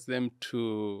calls them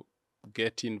to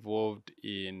get involved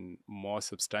in more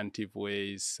substantive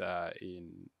ways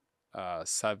in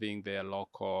serving their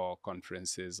local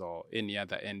conferences or any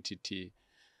other entity,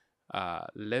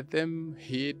 let them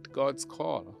heed God's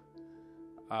call.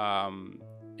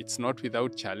 It's not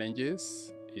without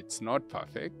challenges. It's not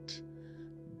perfect,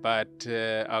 but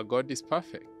our God is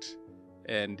perfect,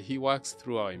 and He works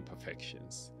through our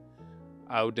imperfections.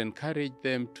 I would encourage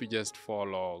them to just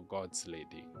follow God's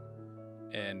leading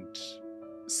and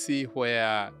see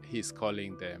where He's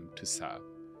calling them to serve.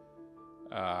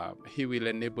 He will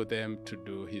enable them to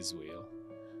do His will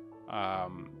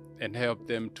and help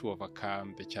them to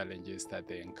overcome the challenges that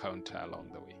they encounter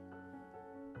along the way.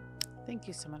 Thank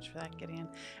you so much for that, Gideon.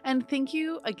 And thank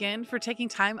you again for taking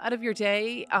time out of your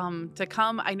day to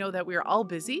come. I know that we're all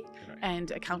busy,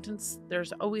 and accountants,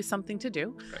 there's always something to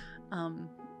do.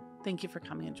 Thank you for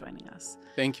coming and joining us.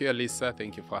 Thank you, Alyssa.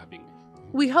 Thank you for having me.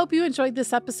 We hope you enjoyed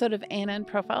this episode of ANN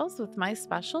Profiles with my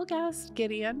special guest,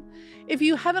 Gideon. If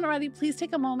you haven't already, please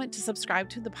take a moment to subscribe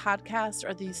to the podcast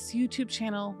or this YouTube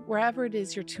channel, wherever it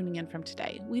is you're tuning in from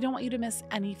today. We don't want you to miss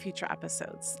any future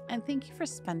episodes. And thank you for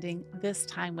spending this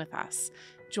time with us.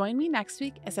 Join me next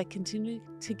week as I continue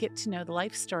to get to know the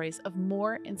life stories of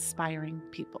more inspiring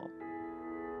people.